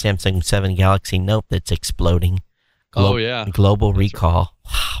Samsung 7 Galaxy Note that's exploding. Global recall.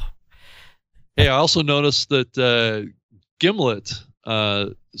 Wow. Hey, I also noticed that Gimlet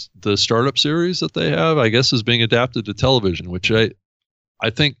the startup series that they have, I guess, is being adapted to television, which I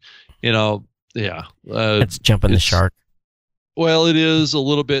think, yeah. It's jumping the shark. Well, it is a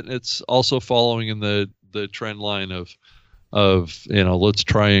little bit. It's also following in the trend line of let's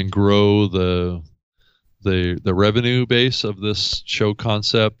try and grow the revenue base of this show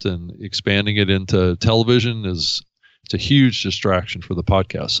concept, and expanding it into television it's a huge distraction for the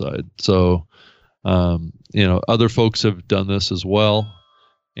podcast side. So, other folks have done this as well,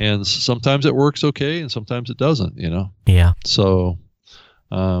 and sometimes it works okay, and sometimes it doesn't. Yeah. So,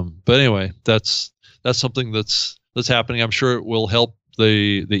 but anyway, that's something that's happening. I'm sure it will help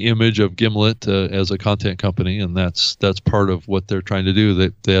the image of Gimlet as a content company, and that's part of what they're trying to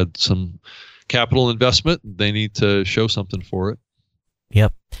do. They had some capital investment. They need to show something for it.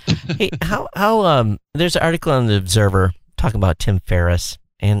 Yep. Hey, how there's an article on the Observer talking about Tim Ferriss,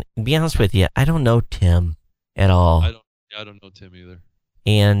 and to be honest with you, I don't know Tim at all. I don't know Tim either.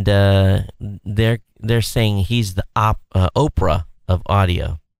 And they're saying he's the Oprah of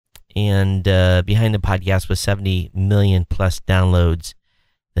audio. And behind the podcast with 70 million plus downloads,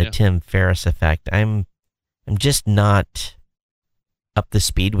 the Tim Ferriss effect. I'm just not up to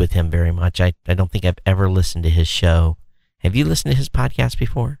speed with him very much. I don't think I've ever listened to his show. Have you listened to his podcast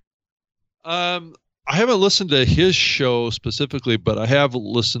before? I haven't listened to his show specifically, but I have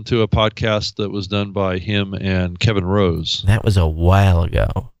listened to a podcast that was done by him and Kevin Rose. That was a while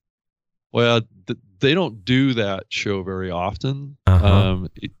ago. Well, they don't do that show very often.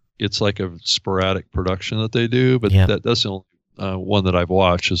 It's like a sporadic production that they do, but that's the only one that I've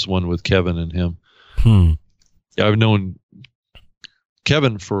watched is one with Kevin and him. Yeah, I've known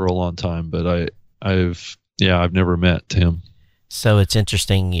Kevin for a long time, but I've never met him. So it's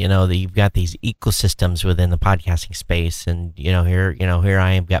interesting, that you've got these ecosystems within the podcasting space, and here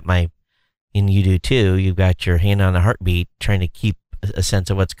I am, and you do too. You've got your hand on the heartbeat, trying to keep a sense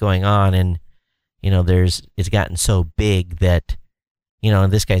of what's going on, and it's gotten so big that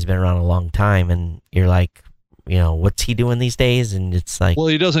this guy's been around a long time, and you're like, what's he doing these days? And it's like, well,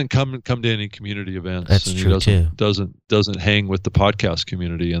 he doesn't come to any community events. That's and true he too. Doesn't hang with the podcast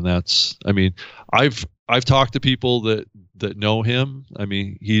community, and that's. I mean, I've talked to people that know him. I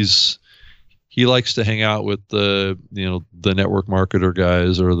mean, he likes to hang out with the network marketer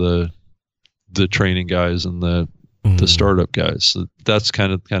guys or the training guys and the startup guys. So that's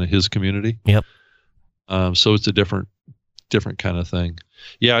kind of his community. Yep. So it's a different kind of thing.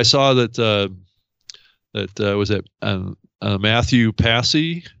 Yeah, I saw that was it Matthew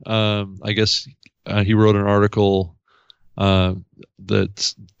Passy. I guess he wrote an article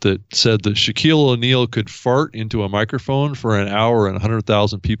that said that Shaquille O'Neal could fart into a microphone for an hour and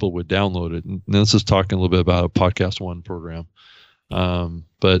 100,000 people would download it. And this is talking a little bit about a Podcast One program.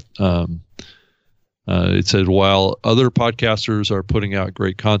 But it said while other podcasters are putting out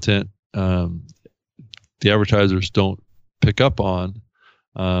great content, the advertisers don't pick up on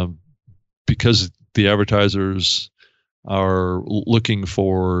because the advertisers are looking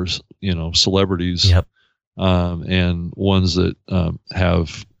for celebrities. Yep. And ones that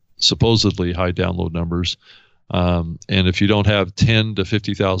have supposedly high download numbers. And if you don't have 10 to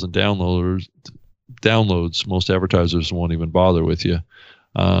 50,000 downloads, most advertisers won't even bother with you.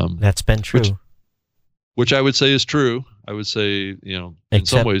 That's been true. Which I would say is true. I would say, in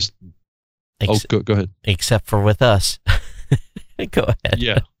some ways. Go ahead. Except for with us. Go ahead.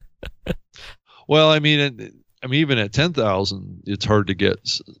 Yeah. Well, I mean, even at 10,000, it's hard to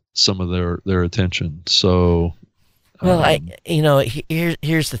get some of their attention. So, well,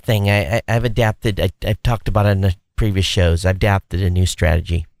 here's the thing. I've adapted. I've talked about it in the previous shows. I've adapted a new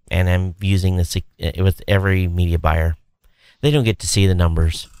strategy, and I'm using this with every media buyer. They don't get to see the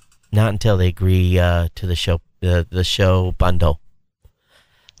numbers, not until they agree to the show bundle.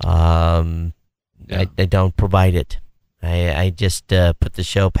 I don't provide it. I just put the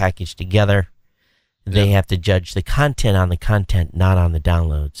show package together. They have to judge the content on the content, not on the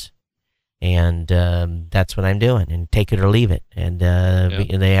downloads. And that's what I'm doing, and take it or leave it. And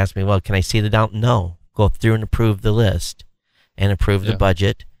they ask me, well, can I see the down? No. Go through and approve the list and approve the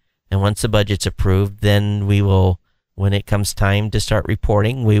budget. And once the budget's approved, then we will, when it comes time to start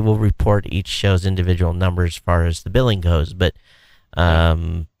reporting, we will report each show's individual numbers as far as the billing goes. But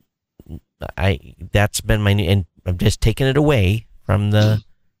that's been my new, and I'm just taking it away from the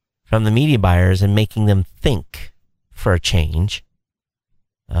media buyers and making them think for a change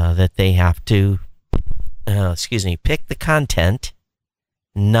that they have to, pick the content,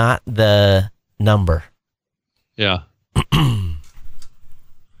 not the number. Yeah.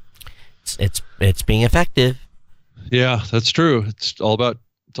 It's being effective. Yeah, that's true. It's all about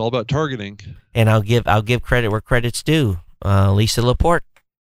targeting. And I'll give credit where credit's due. Lisa Laporte.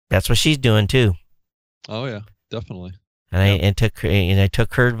 That's what she's doing too. Oh yeah, definitely. And I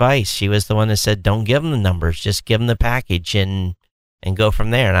took her advice. She was the one that said, "Don't give them the numbers, just give them the package and go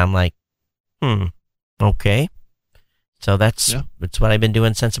from there." And I'm like, okay. So that's what I've been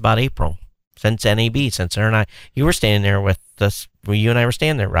doing since about April, since NAB, since her and I. You were standing there with us. You and I were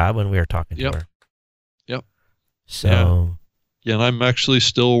standing there, Rob, when we were talking to her. Yep. So. Yeah, and I'm actually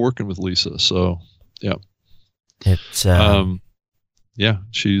still working with Lisa. So, yeah. It's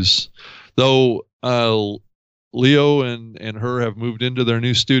she's though. Leo and her have moved into their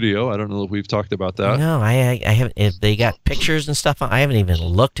new studio. I don't know if we've talked about that. No, I haven't. If they got pictures and stuff, I haven't even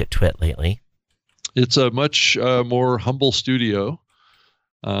looked at Twit lately. It's a much more humble studio.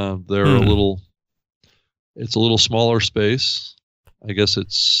 They're a little. It's a little smaller space. I guess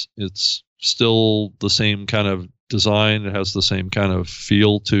it's still the same kind of design. It has the same kind of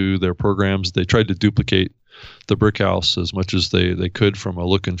feel to their programs. They tried to duplicate the Brick House as much as they could from a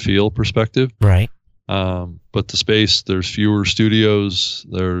look and feel perspective. Right. But the space, there's fewer studios.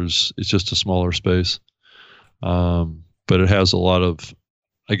 It's just a smaller space. But it has a lot of,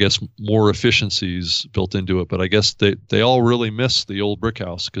 I guess, more efficiencies built into it. But I guess they all really miss the old Brick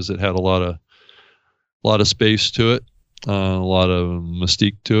House because it had a lot of space to it, a lot of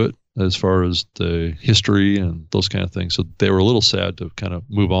mystique to it as far as the history and those kind of things. So they were a little sad to kind of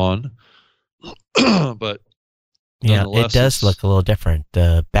move on. But yeah, it does look a little different.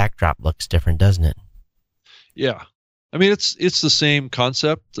 The backdrop looks different, doesn't it? Yeah, I mean it's the same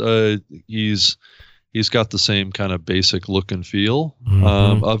concept. He's got the same kind of basic look and feel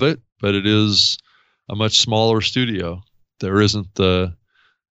of it, but it is a much smaller studio. There isn't the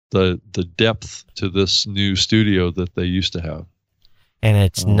depth to this new studio that they used to have. And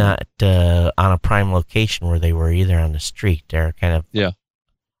it's not on a prime location where they were either on the street. They're kind of yeah.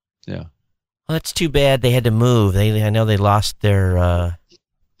 Well, that's too bad. They had to move. I know they lost their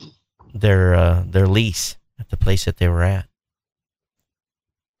lease at the place that they were at.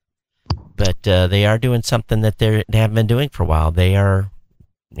 But they are doing something that they haven't been doing for a while. They are,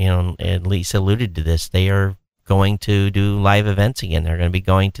 at least alluded to this. They are going to do live events again. They're going to be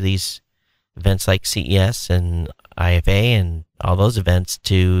going to these events like CES and IFA and all those events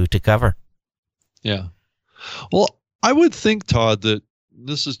to cover. Yeah. Well, I would think, Todd, that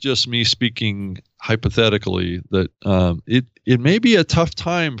this is just me speaking hypothetically, that it may be a tough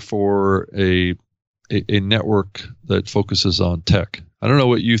time for a network that focuses on tech. I don't know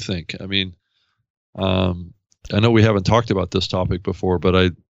what you think. I mean, I know we haven't talked about this topic before,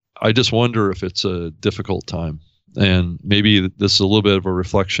 but I just wonder if it's a difficult time, and maybe this is a little bit of a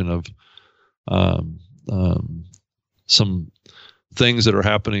reflection of some things that are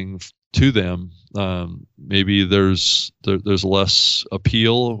happening to them. Maybe there's less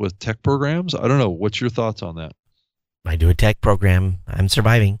appeal with tech programs. I don't know. What's your thoughts on that? I do a tech program. I'm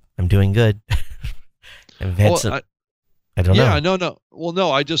surviving. I'm doing good. I don't know. Yeah, no. Well,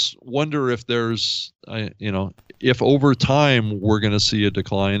 no, I just wonder if there's, if over time we're going to see a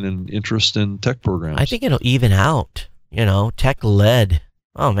decline in interest in tech programs. I think it'll even out. Tech led.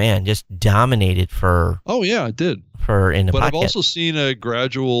 Oh man, just dominated for. Oh yeah, it did. But I've also seen a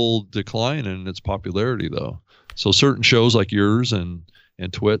gradual decline in its popularity, though. So certain shows like yours and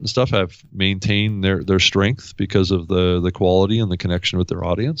Twit and stuff have maintained their strength because of the quality and the connection with their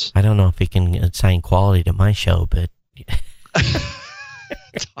audience. I don't know if we can assign quality to my show, but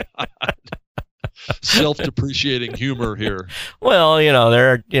self-depreciating humor here. Well,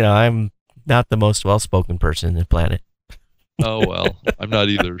 I'm not the most well-spoken person in the planet. Oh well, I'm not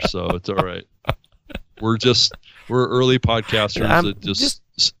either, so it's all right. We're early podcasters that just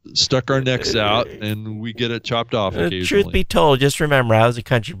stuck our necks out, and we get it chopped off occasionally. Truth be told, just remember, I was a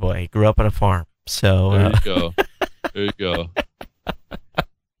country boy. I grew up on a farm. So there you go. There you go.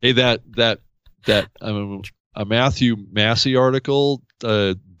 Hey, that a Matthew Massey article.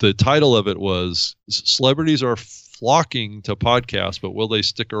 The title of it was "Celebrities Are Flocking to Podcasts, but Will They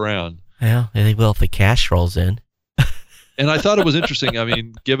Stick Around?" Well, they will if the cash rolls in. And I thought it was interesting. I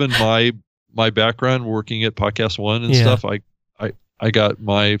mean, given my background working at Podcast One and stuff, I got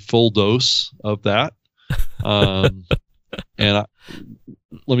my full dose of that. And let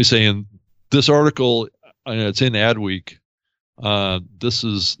me say, in this article, it's in Adweek. This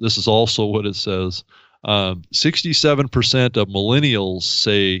is also what it says. 67% of millennials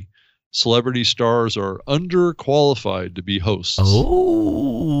say celebrity stars are underqualified to be hosts.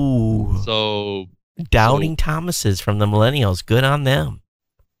 Oh, so Doubting Thomases from the millennials. Good on them.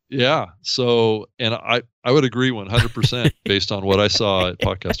 Yeah. So, and I would agree 100% based on what I saw at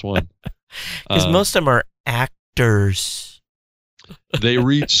Podcast One. Because most of them are actors. They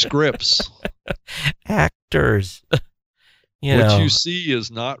read scripts. Actors. What you see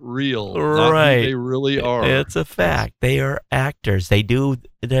is not real, right? Not who they really are. It's a fact. They are actors. They do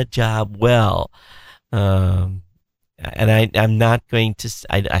the job well. And I'm not going to.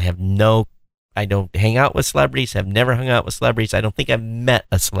 I don't hang out with celebrities. I've never hung out with celebrities. I don't think I've met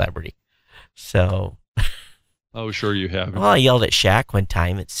a celebrity. So. Oh, sure you have. Well, I yelled at Shaq one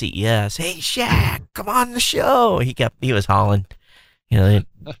time at CES. Hey, Shaq, come on the show. He was hauling,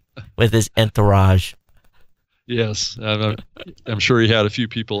 with his entourage. Yes, I'm sure he had a few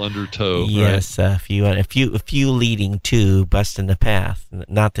people under tow. Yes, right? a few leading to busting the path.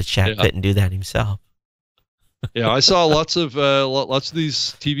 Not that Shaq couldn't do that himself. Yeah, I saw lots of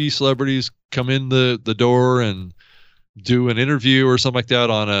these TV celebrities come in the door and do an interview or something like that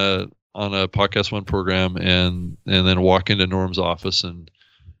on a Podcast One program, and then walk into Norm's office and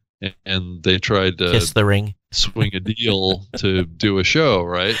they tried to kiss the ring, swing a deal to do a show,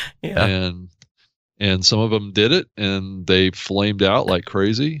 right? Yeah. And some of them did it, and they flamed out like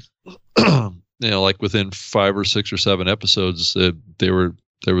crazy. Like within 5 or 6 or 7 episodes, there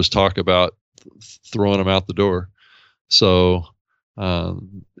was talk about throwing them out the door. So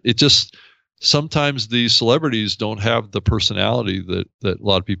it just, sometimes these celebrities don't have the personality that a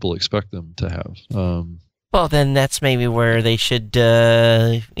lot of people expect them to have. Well, then that's maybe where they should,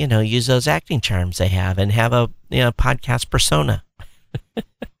 use those acting charms they have and have a podcast persona.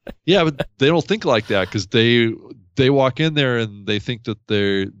 Yeah, but they don't think like that, because they walk in there and they think that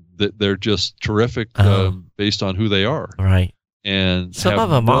they're just terrific based on who they are. Right. And some of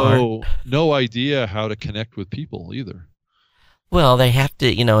them are no idea how to connect with people either. Well, they have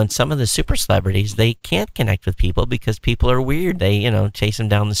to, and some of the super celebrities, they can't connect with people because people are weird. They, chase them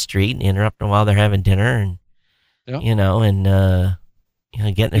down the street and interrupt them while they're having dinner, and get in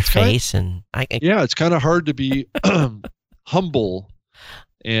their face. It's kind of hard to be humble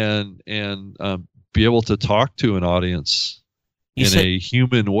and be able to talk to an audience in a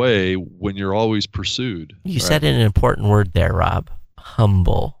human way when you're always pursued. You said an important word there, Rob.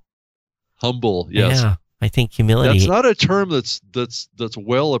 Humble. Humble, yes. Yeah, I think humility. That's not a term that's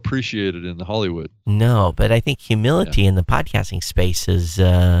well appreciated in Hollywood. No, but I think humility in the podcasting space is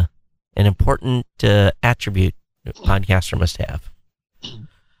an important attribute a podcaster must have.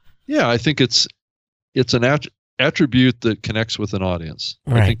 Yeah, I think it's an attribute that connects with an audience.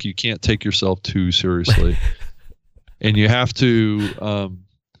 Right. I think you can't take yourself too seriously. And you have to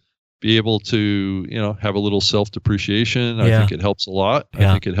be able to, have a little self-depreciation. I think it helps a lot. Yeah.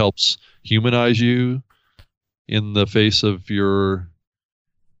 I think it helps humanize you in the face of your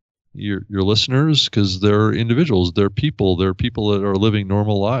listeners, because they're individuals, they're people that are living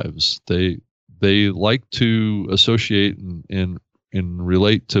normal lives. They like to associate and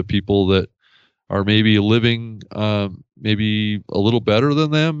relate to people that are maybe living maybe a little better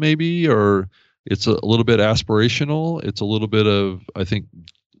than them, maybe, or it's a little bit aspirational. It's a little bit of, I think,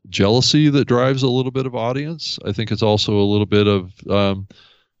 jealousy that drives a little bit of audience. I think it's also a little bit of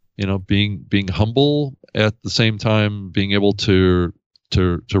being humble at the same time, being able to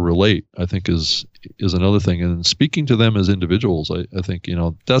relate, I think is another thing. And speaking to them as individuals, I think,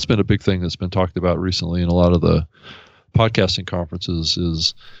 that's been a big thing that's been talked about recently in a lot of the podcasting conferences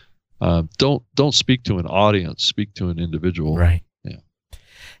is don't speak to an audience, speak to an individual. Right. Yeah.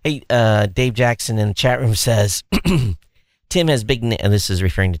 Hey, Dave Jackson in the chat room says, Tim has big and this is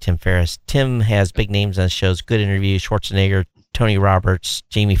referring to Tim Ferriss. Tim has big names on shows, good interviews, Schwarzenegger, Tony Roberts,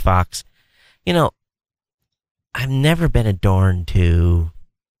 Jamie Foxx. I've never been adorned to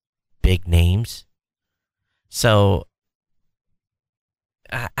big names. So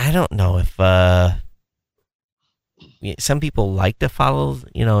I don't know if some people like to follow,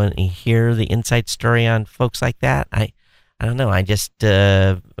 and hear the inside story on folks like that. I don't know. I just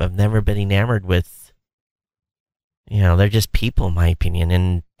I've never been enamored with, they're just people, in my opinion,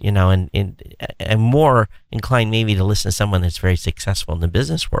 and I'm more inclined maybe to listen to someone that's very successful in the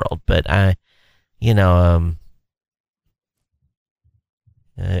business world. But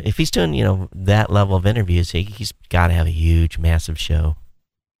if he's doing, that level of interviews, he's got to have a huge, massive show.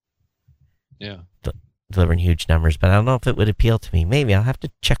 Yeah. Delivering huge numbers, but I don't know if it would appeal to me. Maybe I'll have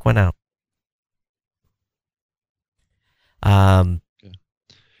to check one out.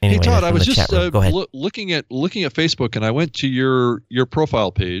 Anyway, hey Todd, I was just looking at Facebook, and I went to your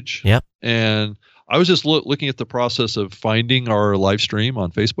profile page. Yep. And I was just looking at the process of finding our live stream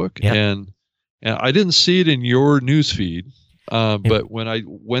on Facebook. Yep. And I didn't see it in your news feed. But when I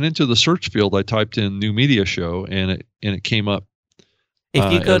went into the search field, I typed in new media show, and it came up.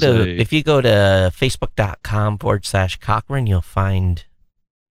 If you go to facebook.com/Cochran, you'll find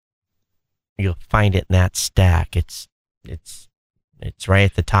it in that stack. It's right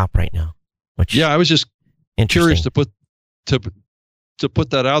at the top right now. I was just curious to put to put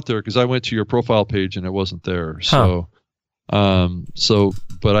that out there, because I went to your profile page and it wasn't there. So,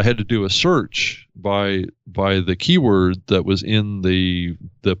 but I had to do a search by the keyword that was in the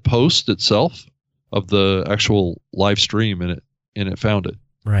post itself of the actual live stream, and it found it.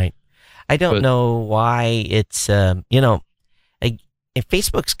 Right. I don't know why it's if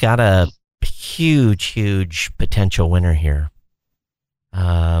Facebook's got a huge potential winner here.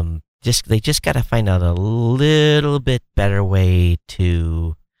 They just got to find out a little bit better way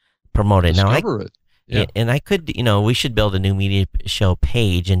to promote it. Discover it. Yeah. And I could, we should build a new media show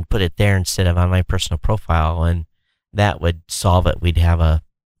page and put it there instead of on my personal profile, and that would solve it. We'd have a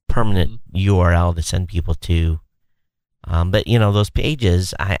permanent URL to send people to. But those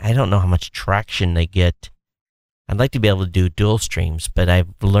pages, I don't know how much traction they get. I'd like to be able to do dual streams, but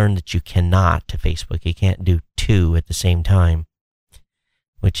I've learned that you cannot to Facebook. You can't do two at the same time,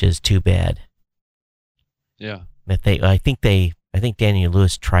 which is too bad. Yeah. But I think Daniel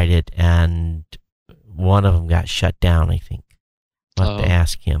Lewis tried it, and one of them got shut down, I think. I'll have to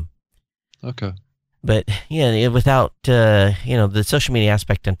ask him. Okay. But yeah, without the social media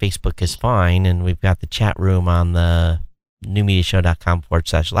aspect on Facebook is fine, and we've got the chat room on the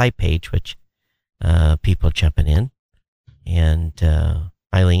newmediashow.com/live page, which people jumping in. And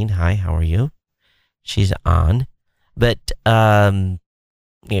Eileen, hi, how are you? She's on. But I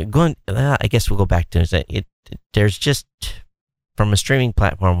guess we'll go back to it. There's just, from a streaming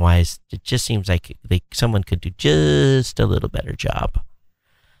platform wise, it just seems like someone could do just a little better job.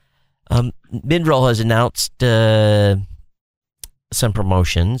 Midroll has announced some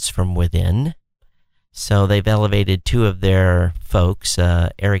promotions from within. So they've elevated two of their folks.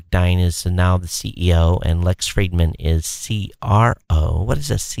 Eric Dine is now the CEO, and Lex Friedman is CRO. What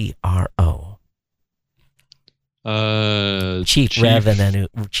is a CRO? Chief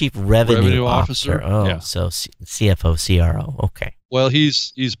Revenue Officer. Oh, yeah. So CFO, CRO. Okay. Well,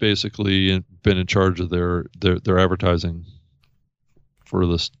 he's basically been in charge of their advertising for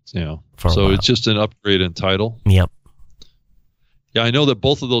this, so it's just an upgrade in title. Yep. Yeah, I know that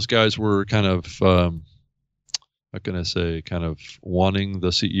both of those guys were kind of, how can I say, kind of wanting the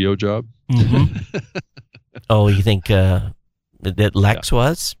CEO job. Mm-hmm. Oh, you think that Lex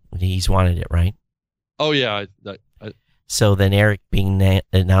was? He's wanted it, right? Oh, yeah. So then Eric being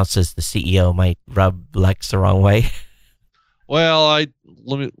announced as the CEO might rub Lex the wrong way? Well,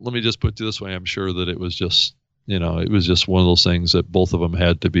 let me just put it this way. I'm sure that it was just, it was just one of those things that both of them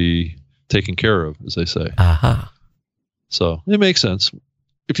had to be taken care of, as they say. Uh-huh. So it makes sense.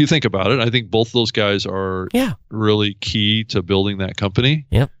 If you think about it, I think both those guys are really key to building that company.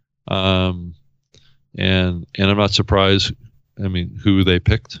 Yep. And I'm not surprised, who they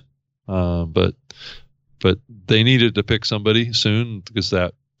picked. But they needed to pick somebody soon, because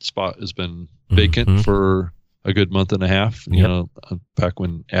that spot has been vacant for a good month and a half, back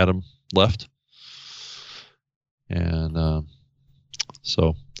when Adam left. And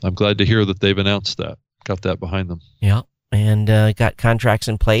so I'm glad to hear that they've announced that, got that behind them. Yeah. And got contracts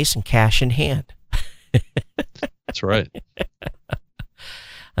in place and cash in hand. That's right.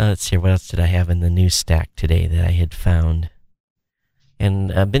 Let's see, what else did I have in the news stack today that I had found?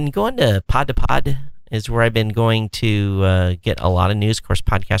 And I've been going to Pod is where I've been going to get a lot of news. Of course,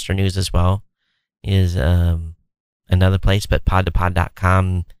 Podcaster News as well is another place, but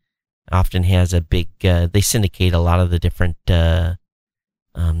podtopod.com often has a big, they syndicate a lot of the different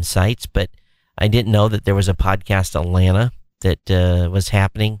sites, but I didn't know that there was a Podcast Atlanta that was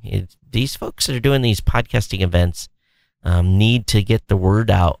happening. These folks that are doing these podcasting events need to get the word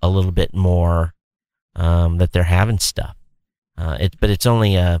out a little bit more that they're having stuff. But it's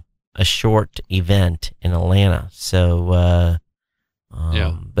only a short event in Atlanta. So,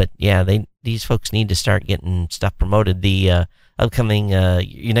 but yeah, these folks need to start getting stuff promoted. The upcoming,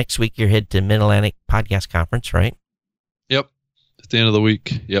 next week you're headed to Mid-Atlantic Podcast Conference, right? Yep. At the end of the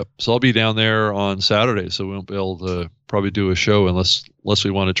week. Yep. So I'll be down there on Saturday, so we won't be able to probably do a show unless we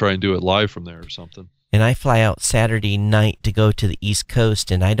want to try and do it live from there or something. And I fly out Saturday night to go to the East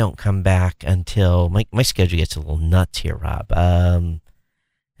Coast, and I don't come back until my schedule gets a little nuts here, Rob.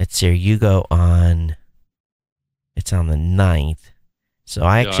 Let's see, you go on. It's on the 9th, so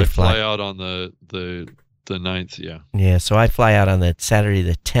I actually fly out on the 9th. Yeah. Yeah, so I fly out on the Saturday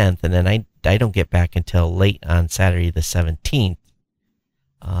the 10th, and then I don't get back until late on Saturday the 17th.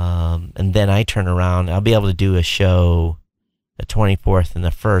 And then I turn around. I'll be able to do a show the 24th and the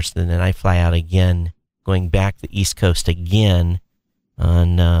 1st, and then I fly out again, going back to the East Coast again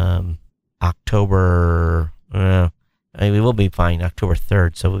on October. We'll be fine, October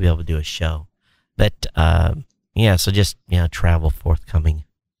 3rd, so we'll be able to do a show. But so just travel forthcoming.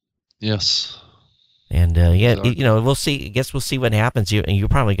 Yes. And we'll see. I guess we'll see what happens. You're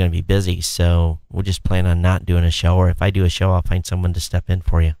probably going to be busy, so we'll just plan on not doing a show. Or if I do a show, I'll find someone to step in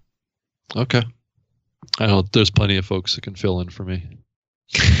for you. Okay. I know there's plenty of folks that can fill in for me.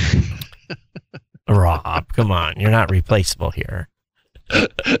 Rob, come on, you're not replaceable here.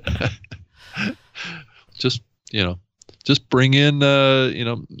 Just bring in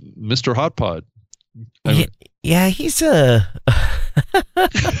Mr. Hot Pod. Yeah, he's a.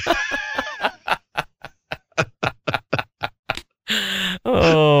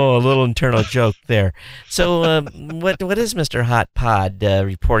 Oh, a little internal joke there. So, what is Mr. Hot Pod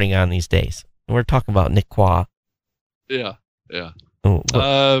reporting on these days? We're talking about Nick Quah. Yeah. Oh,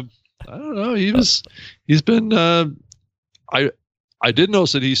 I don't know. He's been. I did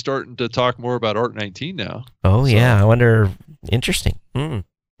notice that he's starting to talk more about Art 19 now. Oh, so. Yeah. I wonder. Interesting. Yeah.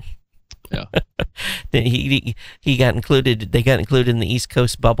 he got included. They got included in the East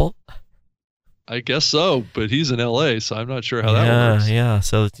Coast bubble. I guess so, but he's in LA, so I'm not sure how that works. Yeah.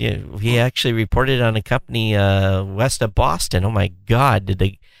 So he actually reported on a company west of Boston. Oh my God!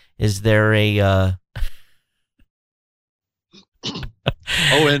 Is there a? I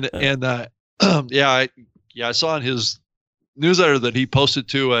saw in his newsletter that he posted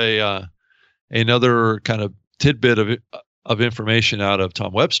to another kind of tidbit of information out of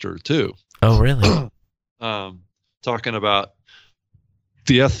Tom Webster too. Oh, really? Talking about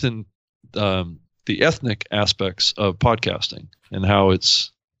the ethnic aspects of podcasting and how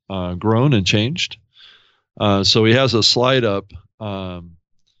it's grown and changed. So he has a slide up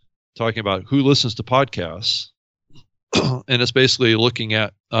talking about who listens to podcasts, and it's basically looking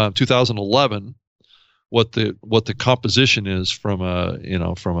at 2011, what the composition is from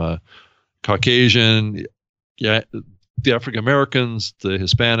a Caucasian, the African Americans, the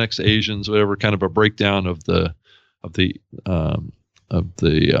Hispanics, Asians, whatever, kind of a breakdown of the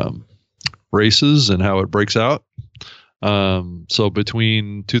races and how it breaks out. So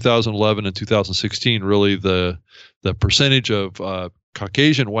between 2011 and 2016, really the percentage of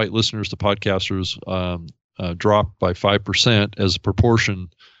Caucasian white listeners to podcasters dropped by 5% as a proportion,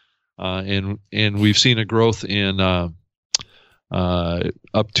 and we've seen a growth in up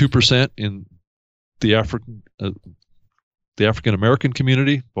 2% in the African American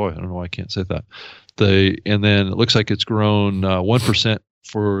community. Boy, I don't know why I can't say that. And then it looks like it's grown 1%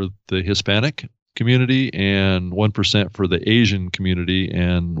 for the Hispanic community, and 1% for the Asian community,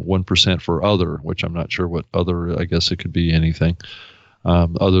 and 1% for other, which I'm not sure what other. I guess it could be anything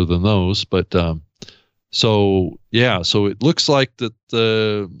other than those. But so it looks like that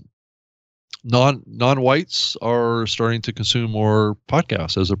the non-whites are starting to consume more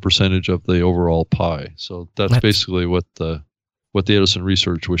podcasts as a percentage of the overall pie. So that's basically what the Edison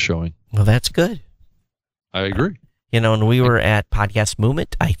research was showing. Well, that's good. I agree. When we were at Podcast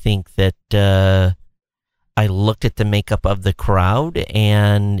Movement, I think that I looked at the makeup of the crowd,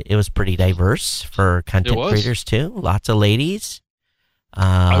 and it was pretty diverse for content creators too. Lots of ladies.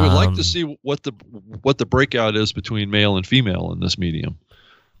 I would like to see what the breakout is between male and female in this medium.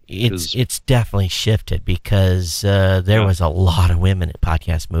 It's definitely shifted because there was a lot of women at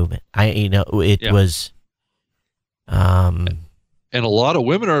Podcast Movement. Was. And a lot of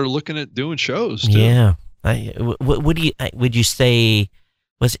women are looking at doing shows too. Yeah. Would you say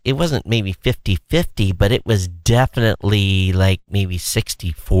it wasn't maybe 50-50, but it was definitely like maybe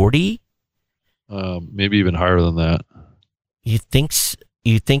 60-40? Maybe even higher than that. You think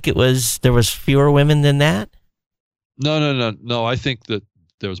there was fewer women than that? No. I think that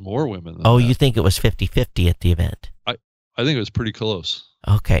there was more women than that. You think it was 50-50 at the event? I think it was pretty close.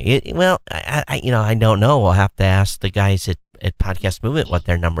 Okay. I don't know. We'll have to ask the guys at Podcast Movement what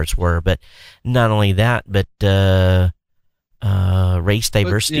their numbers were. But not only that, but race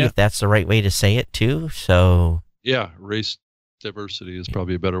diversity, if that's the right way to say it too. So race diversity is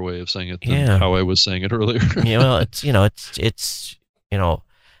probably a better way of saying it than how I was saying it earlier.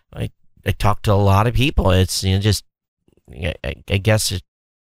 I talked to a lot of people. It's just I guess it's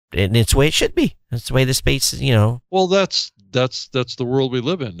the way it should be. That's the way the space is. Well, that's the world we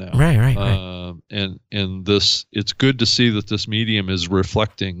live in now. Right. And this, it's good to see that this medium is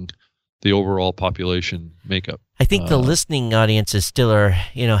reflecting the overall population makeup. I think the listening audiences still are,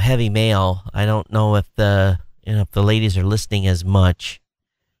 heavy male. I don't know if the ladies are listening as much.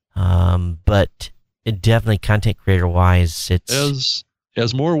 But it definitely content creator wise, it's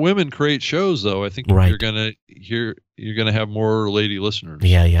as more women create shows, though, I think you're gonna have more lady listeners.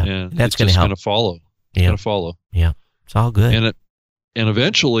 Yeah. And that's going to follow. It's going to follow. Yeah. It's all good. And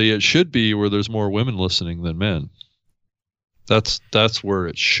eventually it should be where there's more women listening than men. That's where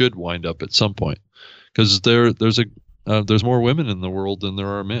it should wind up at some point, because there's more women in the world than there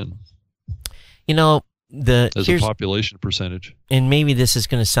are men. You know, as a population percentage. And maybe this is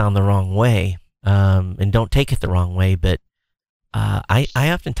going to sound the wrong way, and don't take it the wrong way, but I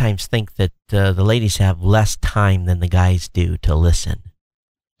oftentimes think that the ladies have less time than the guys do to listen.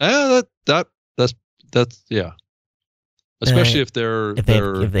 That's yeah. Especially if they're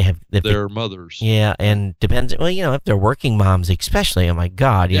mothers. Yeah, and depends. Well, if they're working moms, especially. Oh my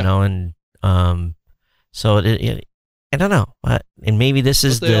God, you know, and so I don't know, and maybe this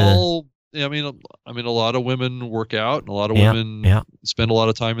is I mean, a lot of women work out, and a lot of women spend a lot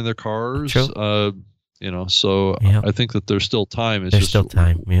of time in their cars. True. So I think that there's still time. There's still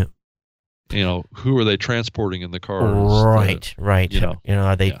time. Yeah. Who are they transporting in the cars? Right.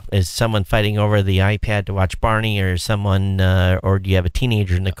 Are they? Is someone fighting over the iPad to watch Barney, or someone, or do you have a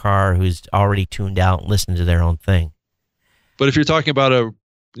teenager in the car who's already tuned out and listening to their own thing? But if you're talking about a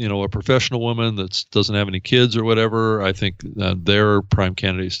professional woman that doesn't have any kids or whatever, I think they're prime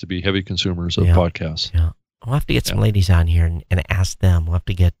candidates to be heavy consumers of podcasts. Yeah, we'll have to get some ladies on here and ask them. We'll have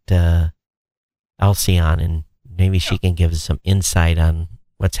to get Elsie on, and maybe she can give us some insight on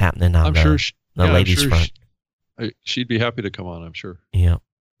what's happening on the ladies' front. She'd be happy to come on, I'm sure. Yeah,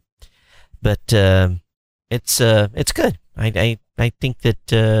 but it's good. I think that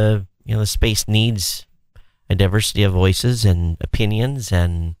the space needs a diversity of voices and opinions,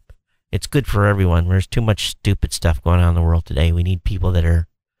 and it's good for everyone. There's too much stupid stuff going on in the world today. We need people that are,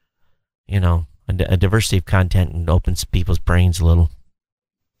 a diversity of content and opens people's brains a little.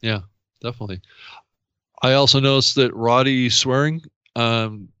 Yeah, definitely. I also noticed that Roddy Swearing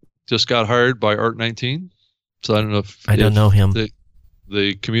just got hired by Art19. So I don't know if I don't know him.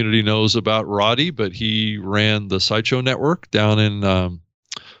 The community knows about Roddy, but he ran the Sideshow Network down in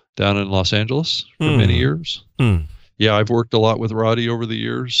Los Angeles for many years. Yeah, I've worked a lot with Roddy over the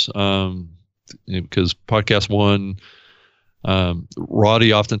years because Podcast One,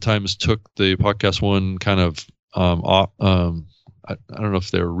 Roddy oftentimes took the Podcast One kind of I don't know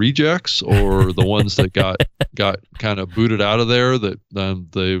if they're rejects or the ones that got kind of booted out of there, that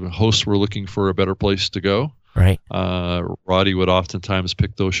the hosts were looking for a better place to go. Right. Roddy would oftentimes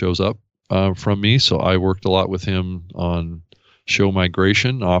pick those shows up from me, so I worked a lot with him on show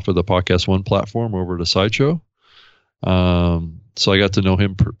migration off of the Podcast One platform over to Sideshow. So I got to know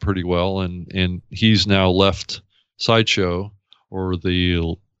him pretty well, and he's now left Sideshow, or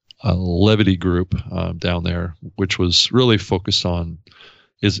the Levity group down there, which was really focused on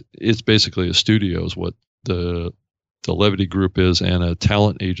it's basically a studio is what the Levity group is, and a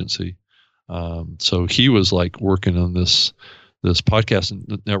talent agency. So he was like working on this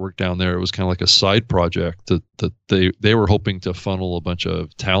podcast network down there. It was kind of like a side project that they were hoping to funnel a bunch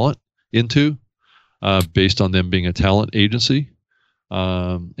of talent into, based on them being a talent agency.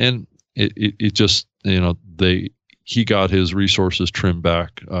 And it just, he got his resources trimmed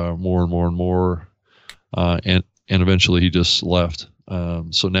back more and more and more, and eventually he just left.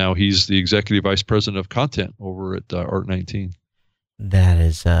 So now he's the executive vice president of content over at Art19. That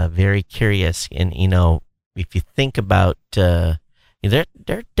is very curious, and if you think about, they're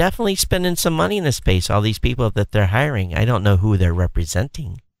definitely spending some money in this space. All these people that they're hiring, I don't know who they're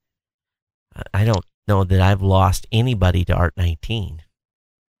representing. I don't know that I've lost anybody to Art19.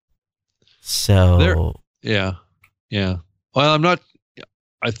 So yeah. Well,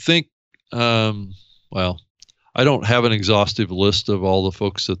 I think, I don't have an exhaustive list of all the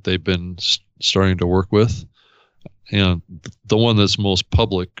folks that they've been starting to work with. The one that's most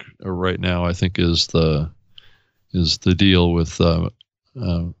public right now, I think, is the deal with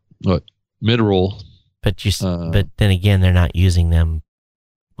Midroll. But then again, they're not using them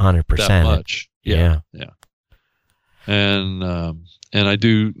 100%. That much. Yeah. And I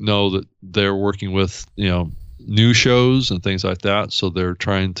do know that they're working with new shows and things like that, so they're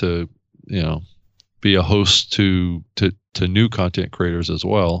trying to be a host to new content creators as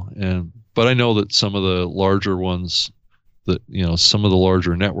well. But I know that some of the larger ones, that some of the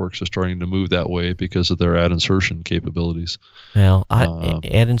larger networks are starting to move that way because of their ad insertion capabilities. Well,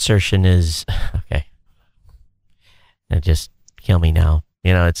 ad insertion is okay. Just kill me now.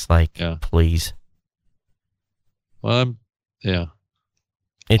 It's like, please. Well,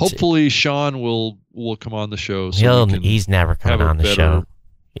 hopefully Sean will come on the show. So he's never coming on the show.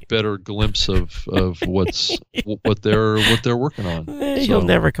 Better glimpse of what they're working on. He'll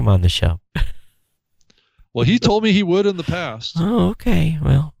never come on the show. Well, he told me he would in the past. Oh, okay.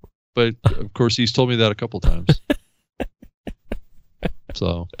 Well, but of course he's told me that a couple times.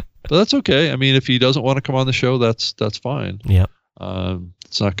 But that's okay. I mean, if he doesn't want to come on the show, that's fine. Yep.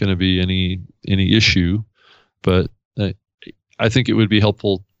 It's not going to be any issue, but I think it would be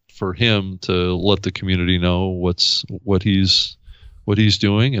helpful for him to let the community know what he's what he's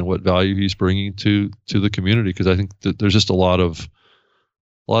doing and what value he's bringing to the community. Because I think that there's just a lot of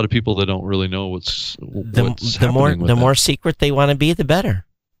people that don't really know what's happening. The more secret they want to be, the better.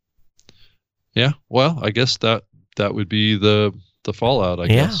 Yeah, well, I guess that would be the fallout. I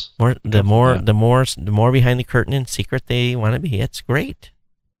guess. The more behind the curtain and secret they want to be. It's great.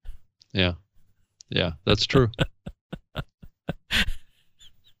 Yeah, that's true.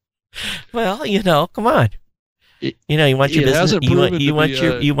 Well, come on. You want your business.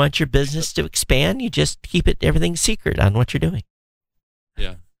 You want your business to expand. You just keep everything secret on what you're doing.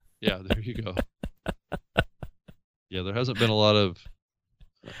 Yeah. There you go. Yeah, there hasn't been a lot of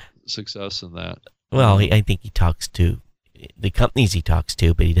success in that. Well, I think he talks to the companies he talks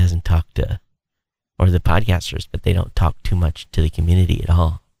to, but he doesn't talk to, or the podcasters, but they don't talk too much to the community at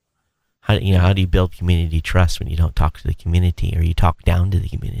all. How do you build community trust when you don't talk to the community, or you talk down to the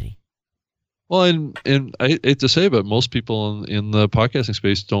community? Well, and I hate to say, but most people in the podcasting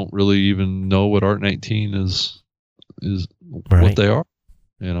space don't really even know what Art19 is right. What they are.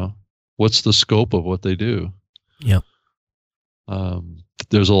 What's the scope of what they do? Yep.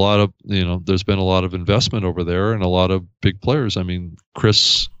 There's a lot of there's been a lot of investment over there and a lot of big players. I mean,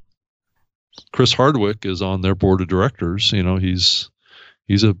 Chris Hardwick is on their board of directors. He's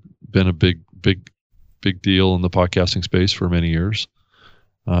been a big deal in the podcasting space for many years.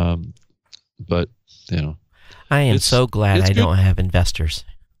 But I am so glad I don't have investors.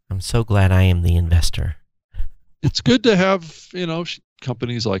 I'm so glad I am the investor. It's good to have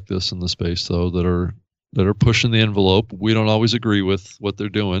companies like this in the space, though, that are pushing the envelope. We don't always agree with what they're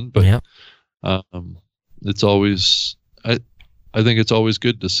doing, but it's always I think it's always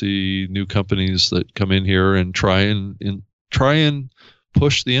good to see new companies that come in here and try and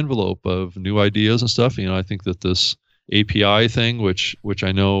push the envelope of new ideas and stuff. I think that this API thing, which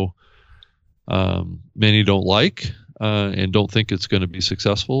I know many don't like and don't think it's going to be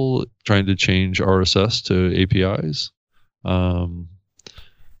successful, trying to change RSS to APIs. I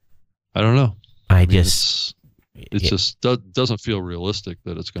don't know. It just doesn't feel realistic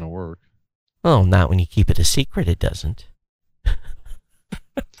that it's going to work. Well, not when you keep it a secret. It doesn't.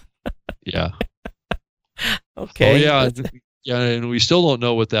 Yeah. Okay. Oh, yeah. Yeah, and we still don't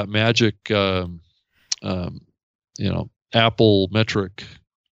know what that magic, Apple metric.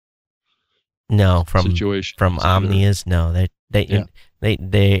 No, situation from Omni is no.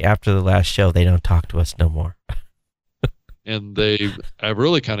 They after the last show they don't talk to us no more. And I've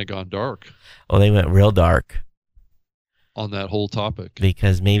really kind of gone dark. Oh, they went real dark on that whole topic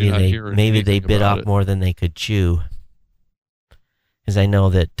because maybe they bit off more than they could chew. Because I know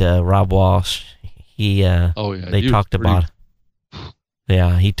that Rob Walsh, he talked about.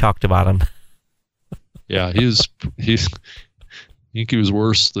 Yeah, he talked about him. Yeah, he's. I think he was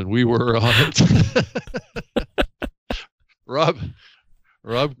worse than we were on it. Rob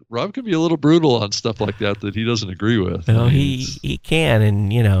can be a little brutal on stuff like that he doesn't agree with. No, he can,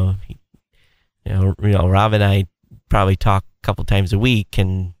 and Rob and I probably talk a couple times a week,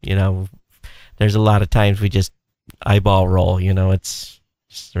 and there's a lot of times we just eyeball roll. It's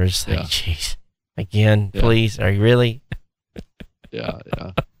just like, jeez, again, please, are you really? Yeah.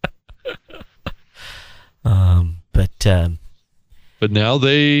 But now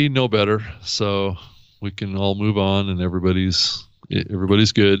they know better, so we can all move on, and everybody's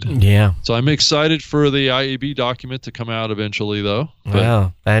good. Yeah. So I'm excited for the IAB document to come out eventually, though.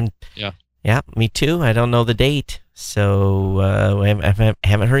 Well, yeah, me too. I don't know the date, so I haven't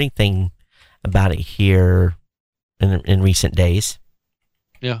heard anything about it here in recent days.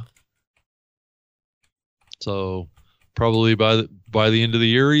 Yeah. So probably by the end of the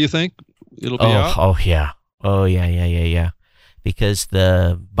year, you think it'll be out? Oh yeah. Because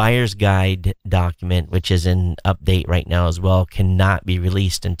the buyer's guide document, which is in update right now as well, cannot be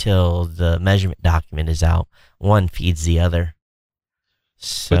released until the measurement document is out. One feeds the other.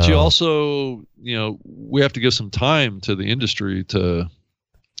 So, but you also, we have to give some time to the industry to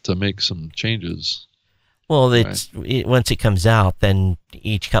make some changes. Well, once it comes out, then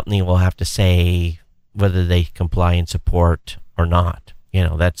each company will have to say whether they comply and support or not.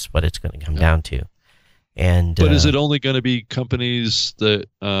 That's what it's going to come down to. But is it only going to be companies that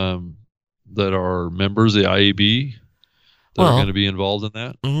are members of the IAB that are going to be involved in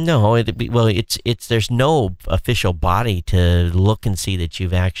that? No, there's no official body to look and see that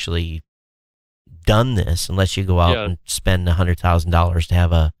you've actually done this, unless you go out and spend $100,000 to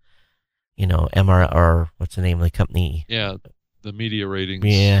have a, MR, or what's the name of the company? Yeah, the media ratings.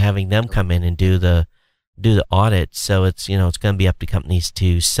 Yeah, having them come in and do the audit. So it's it's going to be up to companies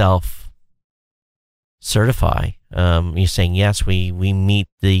to certify. You're saying yes, we meet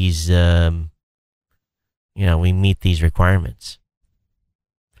these we meet these requirements.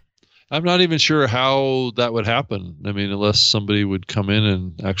 I'm not even sure how that would happen. I mean, unless somebody would come in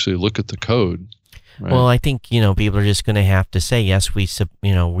and actually look at the code. Right? Well, I think, people are just going to have to say, yes, we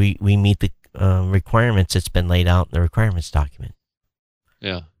meet the requirements that's been laid out in the requirements document.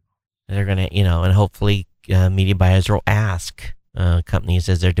 Yeah. They're going to, and hopefully media buyers will ask companies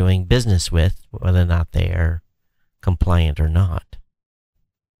as they're doing business with whether or not they are compliant or not.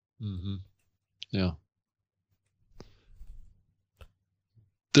 Mm-hmm. Yeah.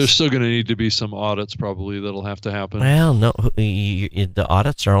 There's still going to need to be some audits probably that'll have to happen. Well, no, the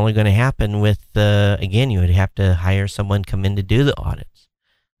audits are only going to happen with, again, you would have to hire someone come in to do the audits.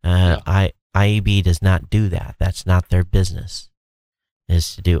 IEB does not do that. That's not their business,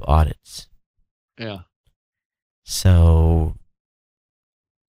 is to do audits. Yeah. So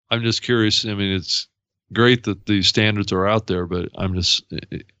I'm just curious. I mean, it's great that these standards are out there, but I'm just,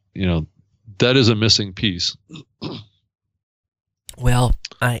 that is a missing piece. Well,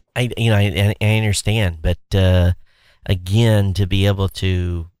 I understand, but again, to be able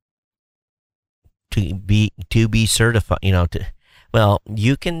to be certified,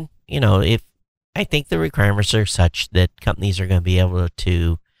 you can, if I think the requirements are such that companies are going to be able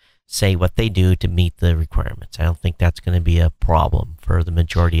to say what they do to meet the requirements. I don't think that's going to be a problem for the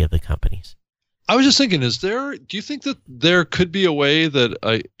majority of the companies. I was just thinking, do you think that there could be a way that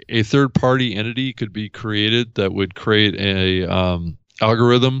a third-party entity could be created that would create a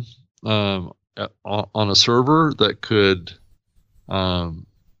algorithm on a server that could, or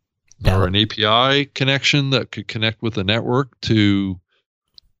an API connection that could connect with the network to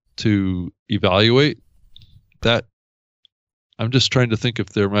evaluate that? I'm just trying to think if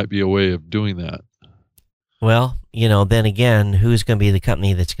there might be a way of doing that. Well, then again, who's going to be the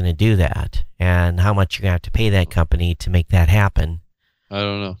company that's going to do that, and how much you're going to have to pay that company to make that happen? I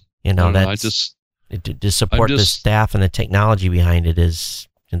don't know. To support the staff and the technology behind it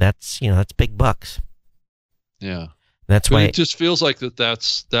that's big bucks. Yeah. That's why it just feels like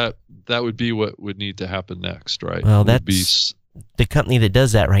that would be what would need to happen next, right? Well, the company that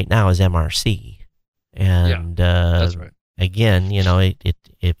does that right now is MRC, and that's right. Again,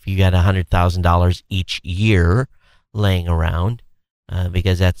 if you got $100,000 each year laying around,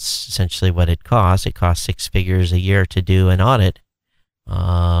 because that's essentially what it costs. It costs $6 figures a year to do an audit.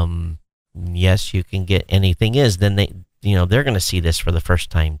 Yes, you can get anything. Then they're going to see this for the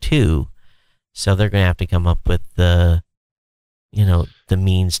first time too, so they're going to have to come up with the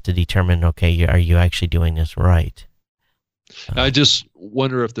means to determine, okay, are you actually doing this right? I just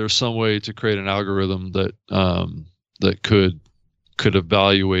wonder if there's some way to create an algorithm that that could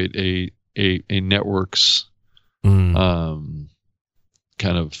evaluate a network's kind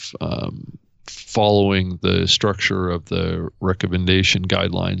of following the structure of the recommendation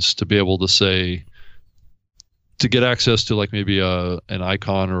guidelines to be able to say, to get access to like maybe an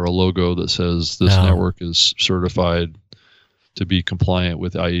icon or a logo that says this network is certified to be compliant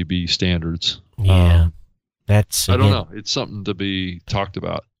with IAB standards. Yeah. I don't know. It's something to be talked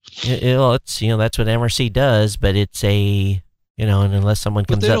about. It's that's what MRC does, but it's and unless someone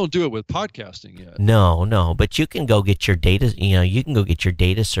comes up. But they don't do it with podcasting yet. No, but you can go get your data. You can go get your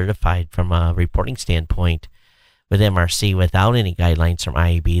data certified from a reporting standpoint with MRC without any guidelines from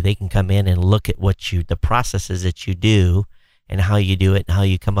IAB. They can come in and look at the processes that you do and how you do it and how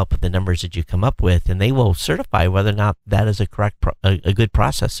you come up with the numbers that you come up with, and they will certify whether or not that is a good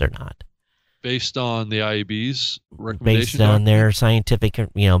process or not. Based on the IAB's recommendation? Based on their scientific,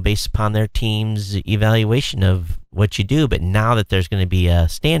 based upon their team's evaluation of what you do. But now that there's going to be a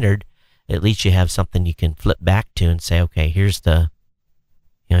standard, at least you have something you can flip back to and say, okay, here's the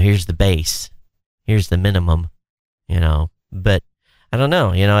base, here's the minimum, But I don't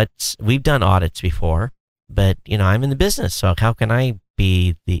know, we've done audits before, but, I'm in the business, so how can I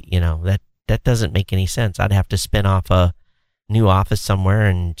be that doesn't make any sense. I'd have to spin off a new office somewhere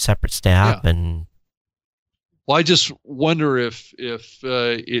and separate staff. And well, I just wonder if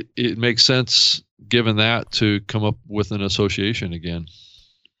it makes sense, given that, to come up with an association again.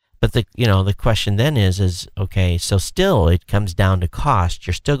 But the question then is okay, so still it comes down to cost.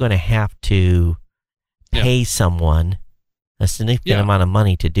 You're still going to have to pay someone a significant amount of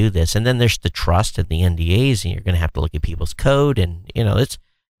money to do this, and then there's the trust and the NDAs, and you're going to have to look at people's code, and it's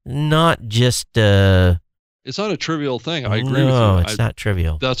not just it's not a trivial thing. I agree with you. No, it's not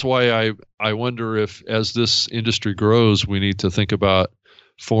trivial. That's why I wonder if, as this industry grows, we need to think about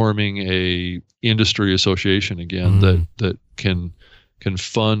forming a industry association again that can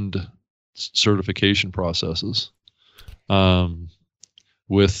fund certification processes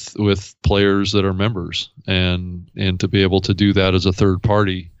with players that are members, and to be able to do that as a third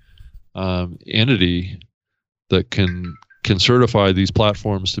party entity that can can certify these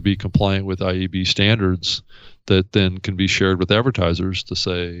platforms to be compliant with IAB standards that then can be shared with advertisers to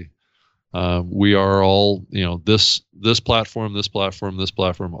say, we are all, this platform,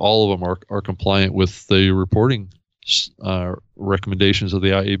 all of them are compliant with the reporting recommendations of the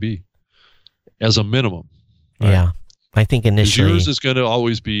IAB as a minimum. Right? Yeah, I think initially yours is going to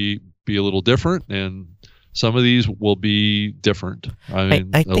always be a little different, and some of these will be different. I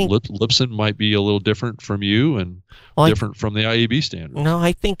mean, I think Lipson might be a little different from you and different from the IAB standard. No,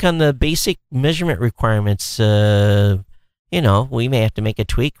 I think on the basic measurement requirements, we may have to make a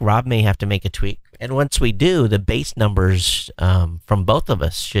tweak. Rob may have to make a tweak. And once we do, the base numbers from both of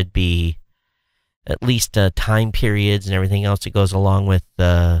us should be at least time periods and everything else that goes along with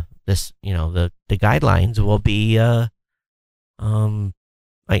this, the guidelines will be, I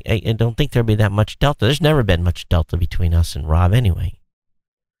don't think there'll be that much delta. There's never been much delta between us and Rob anyway.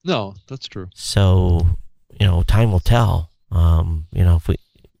 No, that's true. So, time will tell. I don't know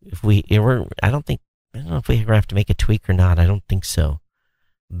if we ever have to make a tweak or not. I don't think so.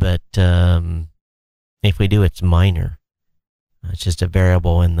 But if we do, it's minor. It's just a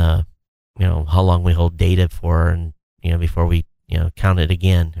variable in the, how long we hold data for, and before we count it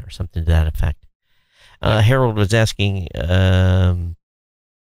again or something to that effect. Harold was asking.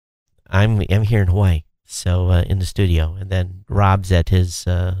 I'm here in Hawaii, so in the studio, and then Rob's at his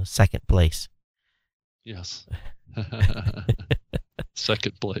second place. Yes.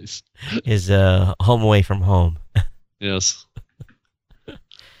 Second place. His home away from home. Yes.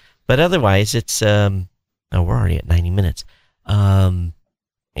 But otherwise, it's we're already at 90 minutes.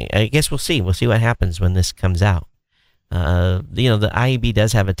 I guess we'll see. We'll see what happens when this comes out. The IAB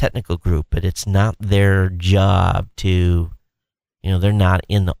does have a technical group, but it's not their job to. They're not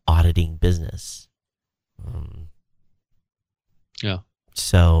in the auditing business. Yeah.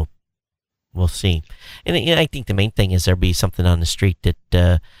 So we'll see. And I think the main thing is there'll be something on the street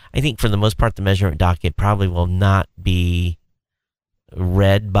that I think for the most part the measurement docket probably will not be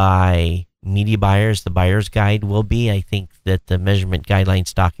read by media buyers. The buyer's guide will be. I think that the measurement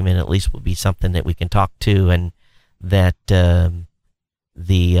guidelines document at least will be something that we can talk to, and that the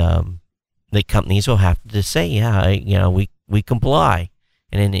companies will have to say, yeah, we comply.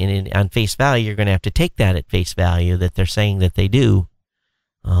 And on face value, you're going to have to take that at face value that they're saying that they do.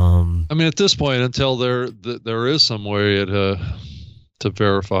 I mean, at this point, until there is some way to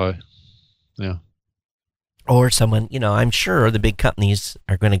verify. Yeah. Or someone, I'm sure the big companies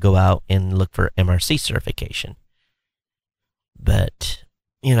are going to go out and look for MRC certification. But,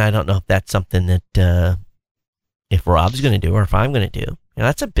 I don't know if that's something that if Rob's going to do or if I'm going to do.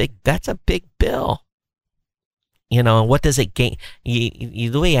 That's a big bill. What does it gain?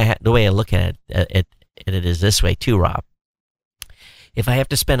 The way I look at it is this way too, Rob. If I have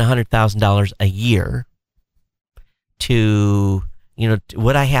to spend $100,000 a year to,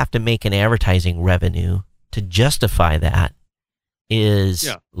 would I have to make an advertising revenue to justify that? Is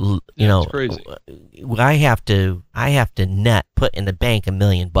it's crazy. I have to net put in the bank $1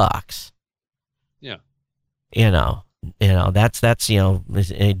 million. Yeah. That's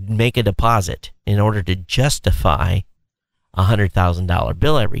make a deposit in order to justify a $100,000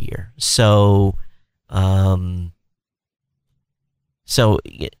 bill every year. So to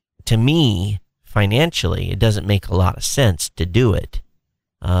me, financially, it doesn't make a lot of sense to do it.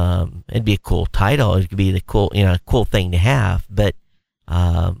 It'd be a cool title. It could be the cool thing to have. But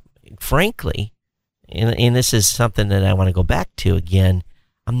frankly, and this is something that I want to go back to again,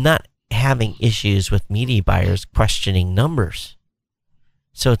 I'm not having issues with media buyers questioning numbers.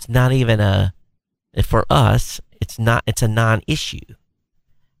 So it's not even for us, it's a non-issue.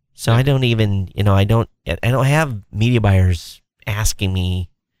 So I don't even, I don't have media buyers asking me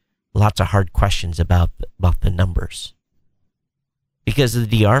lots of hard questions about the numbers. Because the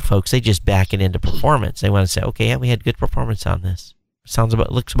DR folks, they just back it into performance. They want to say, okay, yeah, we had good performance on this.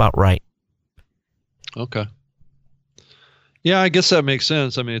 Looks about right. Okay. Yeah, I guess that makes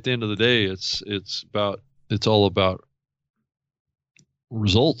sense. I mean, at the end of the day, it's all about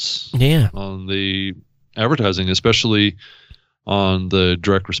results. Yeah. On the advertising, especially on the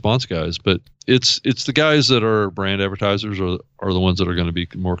direct response guys, but it's the guys that are brand advertisers are the ones that are going to be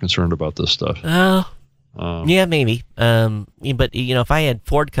more concerned about this stuff. Yeah, maybe. But if I had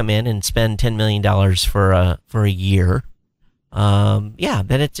Ford come in and spend $10 million for a year, then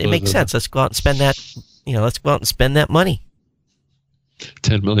it makes sense. Let's go out and spend that. Let's go out and spend that money.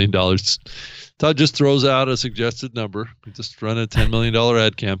 $10 million. Todd just throws out a suggested number. Just run a $10 million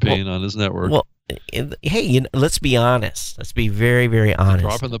ad campaign on his network. Well, hey, let's be honest. Let's be very, very honest.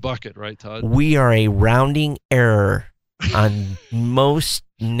 Drop in the bucket, right, Todd? We are a rounding error on most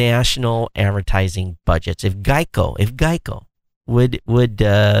national advertising budgets. If Geico would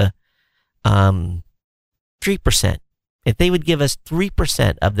 3%, if they would give us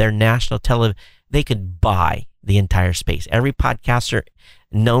 3% of their national television, they could buy the entire space. Every podcaster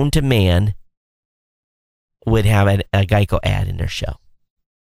known to man would have a Geico ad in their show.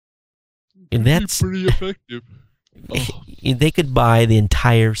 And that's pretty effective. They could buy the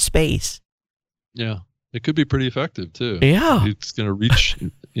entire space. Yeah, it could be pretty effective too. Yeah, it's going to reach, a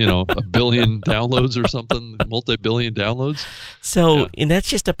billion downloads or something, multi-billion downloads. So, and that's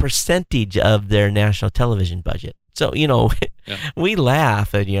just a percentage of their national television budget. So, we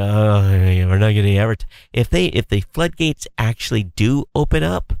laugh at, we're not getting advertised. If the floodgates actually do open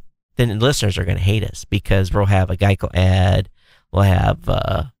up, then listeners are going to hate us because we'll have a Geico ad, we'll have,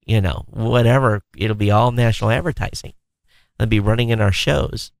 whatever. It'll be all national advertising. They'll be running in our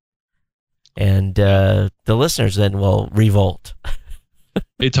shows. And the listeners then will revolt.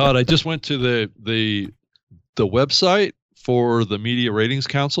 Hey, Todd, I just went to the website for the Media Ratings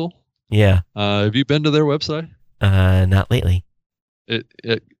Council. Yeah. Have you been to their website? Not lately.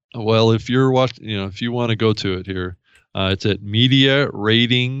 Well, if you're watching, if you want to go to it here, it's at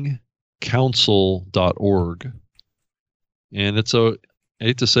mediaratingcouncil.org. And I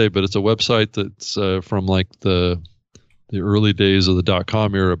hate to say, but it's a website that's from like the early days of the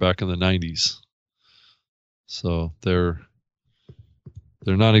 .com era back in the 90s. So they're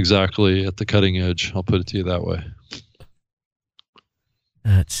not exactly at the cutting edge. I'll put it to you that way.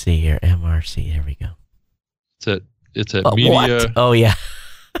 Let's see here, MRC. There we go. It's at media. What? Oh yeah.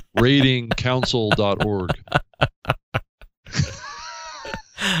 ratingcouncil.org.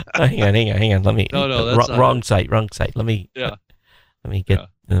 Hang on. Let me. No, that's wrong site. Let me. Yeah. Let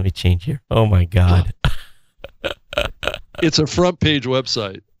me change here. Oh my God. It's a front page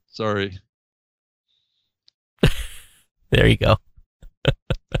website. Sorry. There you go.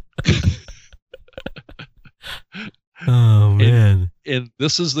 Oh man. And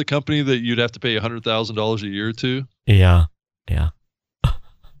this is the company that you'd have to pay $100,000 a year to? Yeah. Yeah,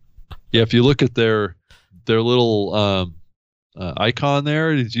 if you look at their little icon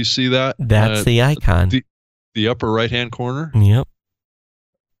there, did you see that? That's the icon. The upper right-hand corner? Yep.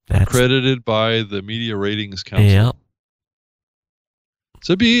 That's accredited by the Media Ratings Council. Yep.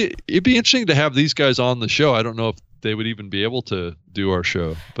 So it'd be interesting to have these guys on the show. I don't know if they would even be able to do our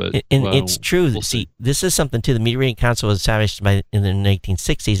show, but it's true. We'll see, this is something too. The Media Rating Council was established in the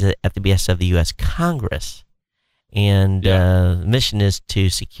 1960s at the behest of the U.S. Congress, and the mission is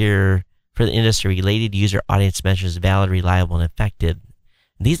to secure for the industry related user audience measures valid, reliable, and effective.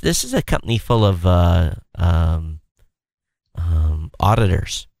 This is a company full of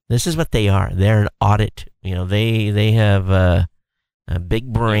auditors. This is what they are. They're an audit. They have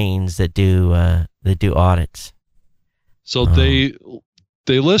big brains that do audits. So they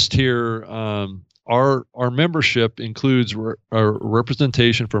list here. Our membership includes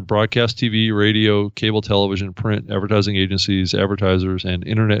representation from broadcast TV, radio, cable television, print, advertising agencies, advertisers, and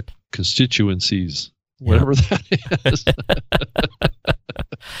internet constituencies. Whatever that is.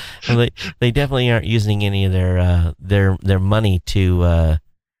 Well, they definitely aren't using any of their money to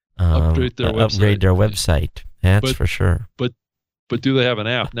upgrade their website. That's for sure. But do they have an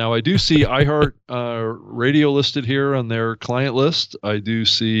app? Now, I do see iHeart Radio listed here on their client list. I do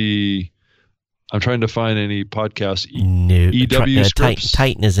see. I'm trying to find any podcast. EW Scripts.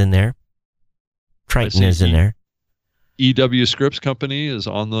 Titan is in there. Triton is in there. EW Scripts Company is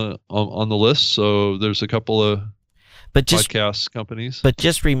on the list. So there's a couple of podcast companies. But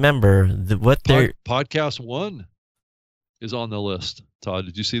just remember what they're Podcast One is on the list. Todd,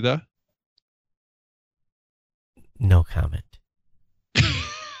 did you see that? No comment.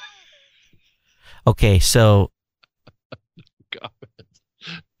 Okay, so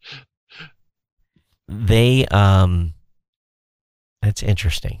they that's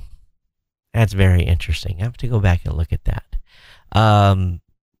interesting. That's very interesting. I have to go back and look at that.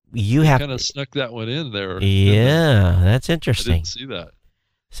 You have kind of snuck that one in there. Yeah, that's interesting. I didn't see that.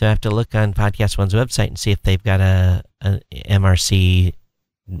 So I have to look on Podcast One's website and see if they've got a MRC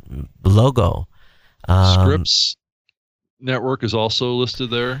logo. Scripts Network is also listed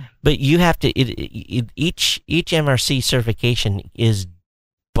there. But you have to each MRC certification is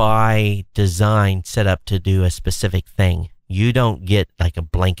by design set up to do a specific thing. You don't get like a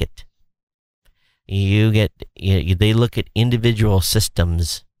blanket. You get they look at individual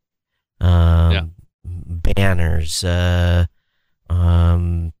systems, banners.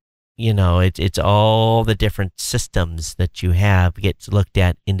 It's all the different systems that you have gets looked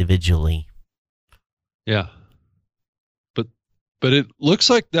at individually. Yeah. But it looks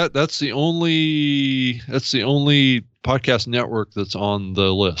like that's the only podcast network that's on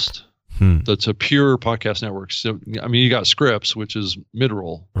the list. That's a pure podcast network. So I mean, you got Scripps, which is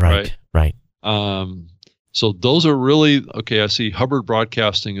mid-roll, right? So those are really okay. I see Hubbard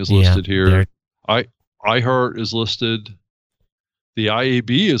Broadcasting is listed here. iHeart is listed. The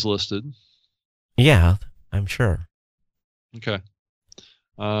IAB is listed. Yeah, I'm sure. Okay.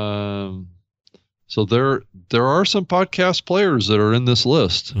 So there are some podcast players that are in this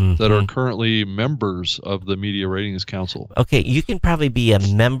list that are currently members of the Media Ratings Council. Okay, you can probably be a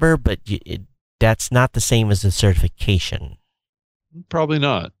member, but that's not the same as a certification. Probably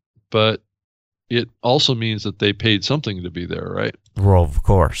not, but it also means that they paid something to be there, right? Well, of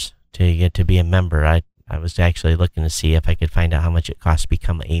course, to get to be a member. I was actually looking to see if I could find out how much it costs to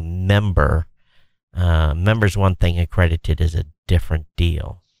become a member. Member's one thing, accredited is a different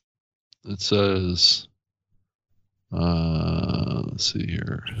deal. It says, let's see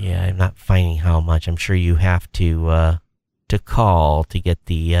here. Yeah, I'm not finding how much. I'm sure you have to call to get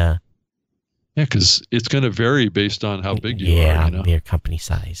the. Yeah, because it's going to vary based on how big you are. Yeah, your company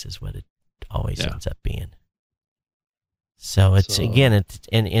size is what it always ends up being. So again,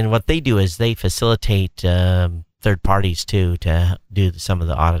 and what they do is they facilitate third parties too to do some of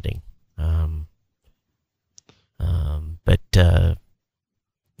the auditing.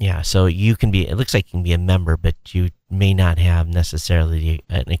 Yeah, so you can be. It looks like you can be a member, but you may not have necessarily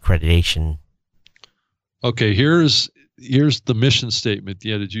an accreditation. Okay, here's the mission statement.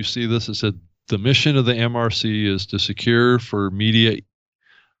 Yeah, did you see this? It said the mission of the MRC is to secure for media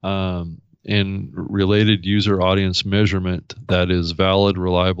and related user audience measurement that is valid,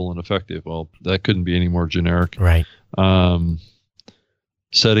 reliable, and effective. Well, that couldn't be any more generic. Right.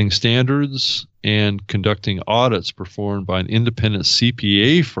 Setting standards and conducting audits performed by an independent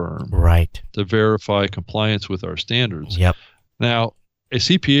CPA firm. Right. To verify compliance with our standards. Yep. Now, a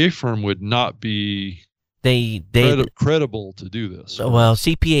CPA firm would not be credible to do this. Well,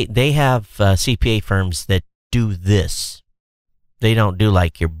 they have CPA firms that do this. They don't do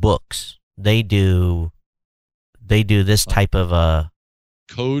like your books. They do this type of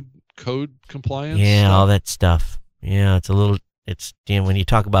code compliance. Yeah, stuff? All that stuff. Yeah, it's when you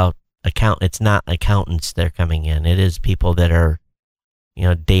talk about it's not accountants that are coming in. It is people that are,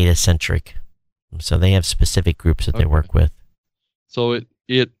 data centric. So they have specific groups that they work with. So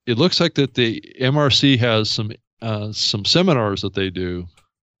it looks like that the MRC has some seminars that they do.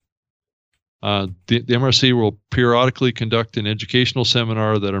 The MRC will periodically conduct an educational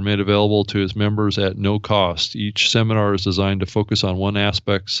seminar that are made available to its members at no cost. Each seminar is designed to focus on one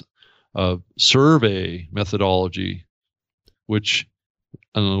aspect of survey methodology, which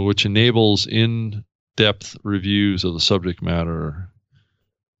enables in-depth reviews of the subject matter.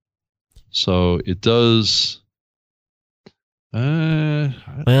 So it does.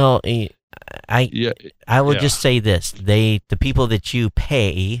 Well, I will just say this: the people that you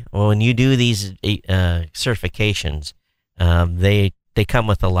pay, when you do these certifications, they come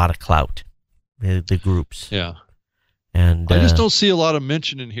with a lot of clout. The groups. Yeah. And I just don't see a lot of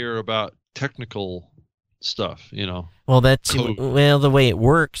mention in here about technical stuff. Well, the way it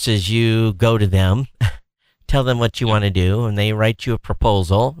works is you go to them, tell them what you want to do, and they write you a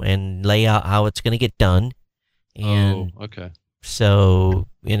proposal and lay out how it's going to get done. And okay. So,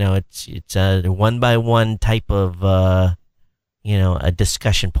 it's a one-by-one type of, a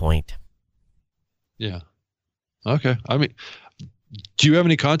discussion point. Yeah. Okay. I mean, do you have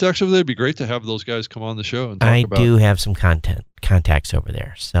any contacts over there? It'd be great to have those guys come on the show and talk about. I do have some contacts over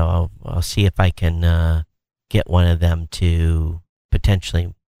there, so I'll see if I can get one of them to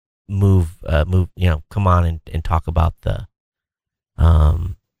potentially move, come on and talk about the,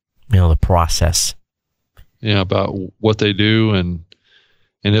 the process. Yeah, about what they do and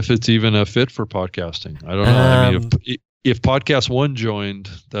if it's even a fit for podcasting. I don't know. I mean, if Podcast One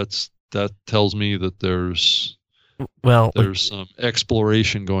joined, that tells me that there's some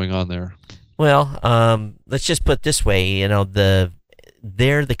exploration going on there. Well, let's just put it this way.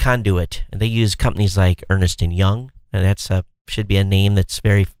 They're the conduit. They use companies like Ernst & Young, and that's should be a name that's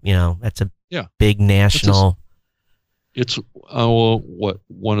very, that's a big national. It's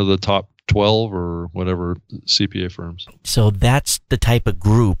one of the top 12 or whatever CPA firms. So that's the type of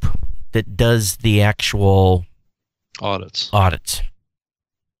group that does the actual audits.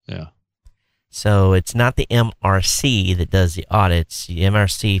 Yeah. So it's not the MRC that does the audits. The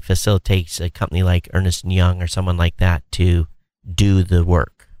MRC facilitates a company like Ernst & Young or someone like that to do the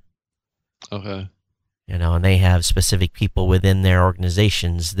work. Okay. And they have specific people within their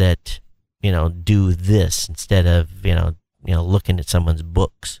organizations that, do this instead of, looking at someone's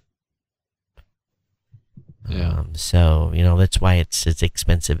books. Yeah. So, that's why it's as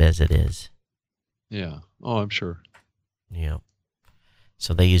expensive as it is. Yeah. Oh, I'm sure. Yeah.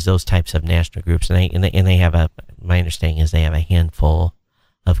 So they use those types of national groups, and they have my understanding is they have a handful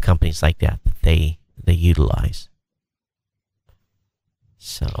of companies like that they utilize.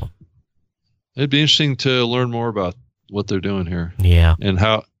 So it'd be interesting to learn more about what they're doing here. Yeah. And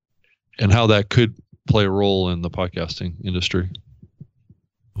how that could play a role in the podcasting industry.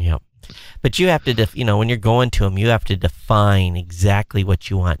 Yeah. But you have to, when you're going to them, you have to define exactly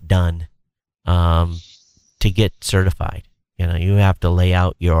what you want done to get certified. You have to lay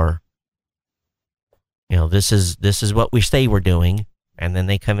out your, this is what we say we're doing. And then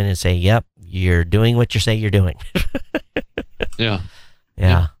they come in and say, yep, you're doing what you say you're doing. Yeah.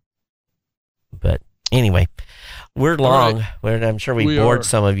 Yeah. But anyway, we're long. Right. I'm sure we bored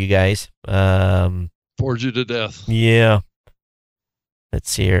some of you guys. Bored you to death. Yeah. Let's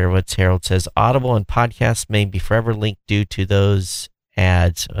see here. What's Harold says? Audible and podcasts may be forever linked due to those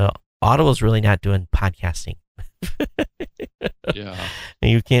ads. Audible's really not doing podcasting. Yeah.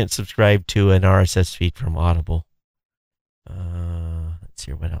 You can't subscribe to an RSS feed from Audible. Let's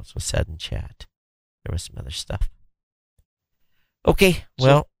see what else was said in chat. There was some other stuff. Okay,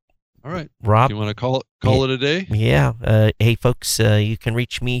 well. All right. Rob. You want to call it a day? Yeah. Hey, folks, you can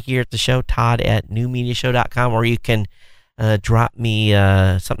reach me here at the show, todd@newmediashow.com, or you can drop me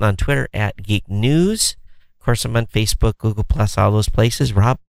something on Twitter @Geek News. Of course, I'm on Facebook, Google+, all those places.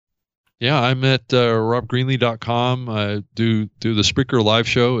 Rob? Yeah, I'm at robgreenlee.com. I do the Spreaker live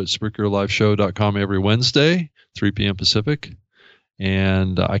show at spreakerliveshow.com every Wednesday, 3 p.m. Pacific.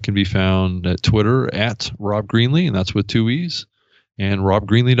 And I can be found at Twitter @RobGreenlee, and that's with 2 E's, and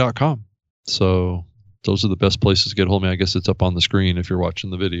robgreenlee.com. So those are the best places to get hold of me. I guess it's up on the screen if you're watching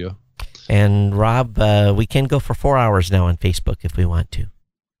the video. And Rob, we can go for 4 hours now on Facebook if we want to.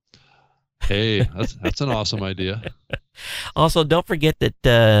 Hey, that's an awesome idea. Also, don't forget that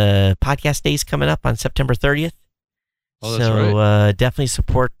Podcast Day is coming up on September 30th. Oh, that's right. So definitely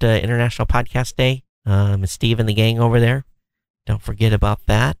support International Podcast Day. Steve and the gang over there. Don't forget about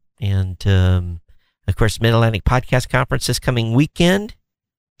that. And, of course, Mid-Atlantic Podcast Conference this coming weekend.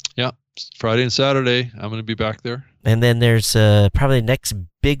 Yeah, Friday and Saturday. I'm going to be back there. And then there's probably the next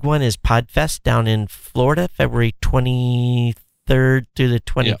big one is PodFest down in Florida, February 23rd through the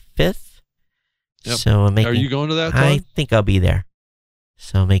 25th. Yep. So are you going to that, Todd? I think I'll be there.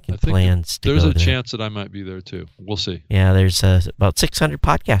 So making plans to go There's there. a chance that I might be there too. We'll see. Yeah, there's about 600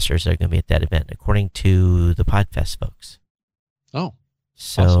 podcasters that are going to be at that event, according to the PodFest folks. Oh,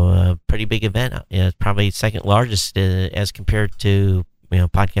 so awesome. Pretty big event. It's probably second largest as compared to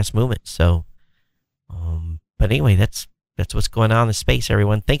Podcast Movement. So, but anyway, that's what's going on in the space.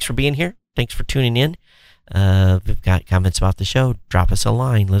 Everyone, thanks for being here. Thanks for tuning in. If you've got comments about the show, drop us a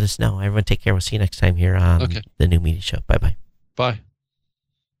line. Let us know. Everyone, take care. We'll see you next time here on the New Media Show. Bye-bye. Bye.